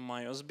on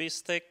my USB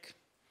stick.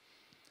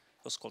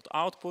 It was called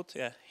output.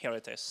 Yeah, here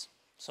it is.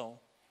 So,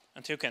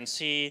 and you can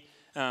see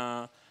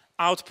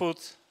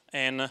output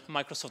in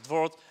Microsoft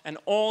Word, and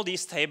all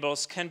these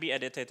tables can be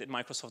edited in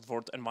Microsoft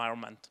Word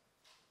environment.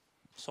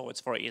 So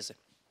it's very easy.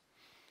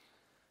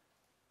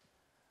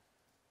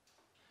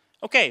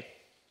 Okay.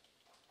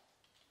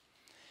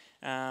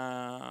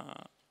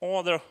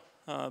 Other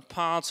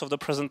parts of the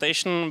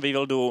presentation we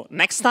will do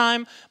next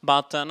time,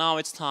 but now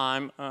it's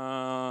time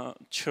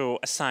to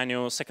assign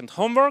you second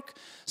homework.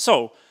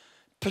 So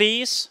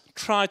please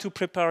try to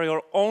prepare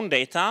your own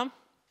data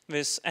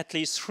with at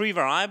least 3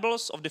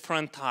 variables of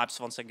different types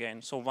once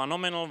again. So 1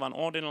 nominal, 1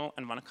 ordinal,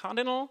 and 1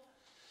 cardinal.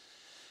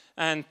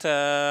 And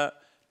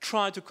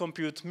try to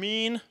compute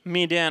mean,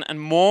 median, and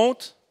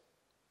mode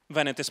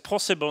when it is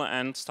possible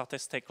and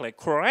statistically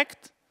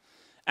correct,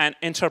 and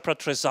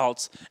interpret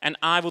results. And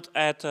I would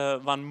add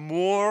one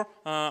more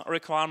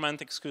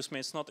requirement, excuse me,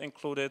 it's not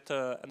included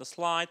in the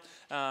slide.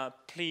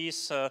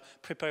 Please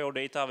prepare your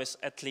data with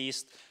at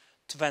least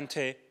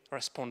 20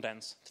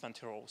 respondents,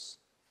 20 rows.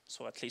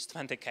 So at least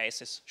 20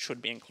 cases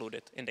should be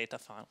included in data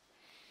file.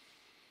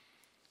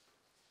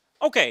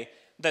 Okay,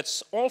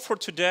 that's all for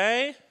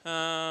today.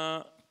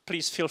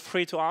 Please feel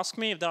free to ask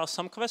me if there are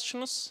some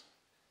questions.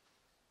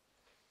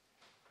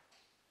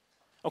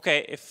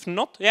 Okay, if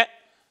not, yeah.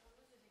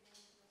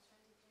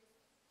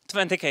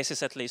 20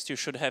 cases at least you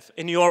should have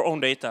in your own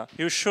data.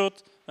 You should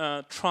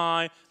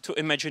try to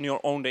imagine your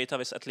own data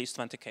with at least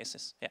 20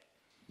 cases. Yeah.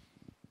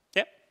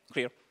 Yeah,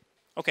 clear.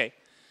 Okay.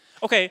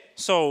 Okay,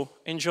 so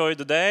enjoy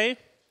the day.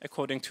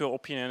 According to your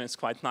opinion, it's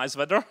quite nice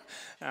weather.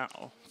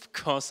 Of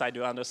course, I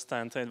do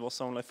understand it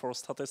was only for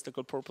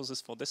statistical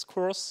purposes for this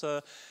course.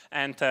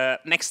 And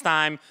next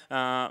time,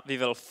 we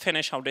will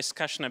finish our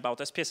discussion about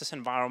SPSS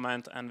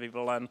environment, and we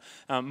will learn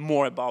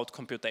more about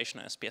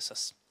computation and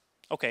SPSS.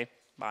 Okay,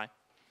 bye.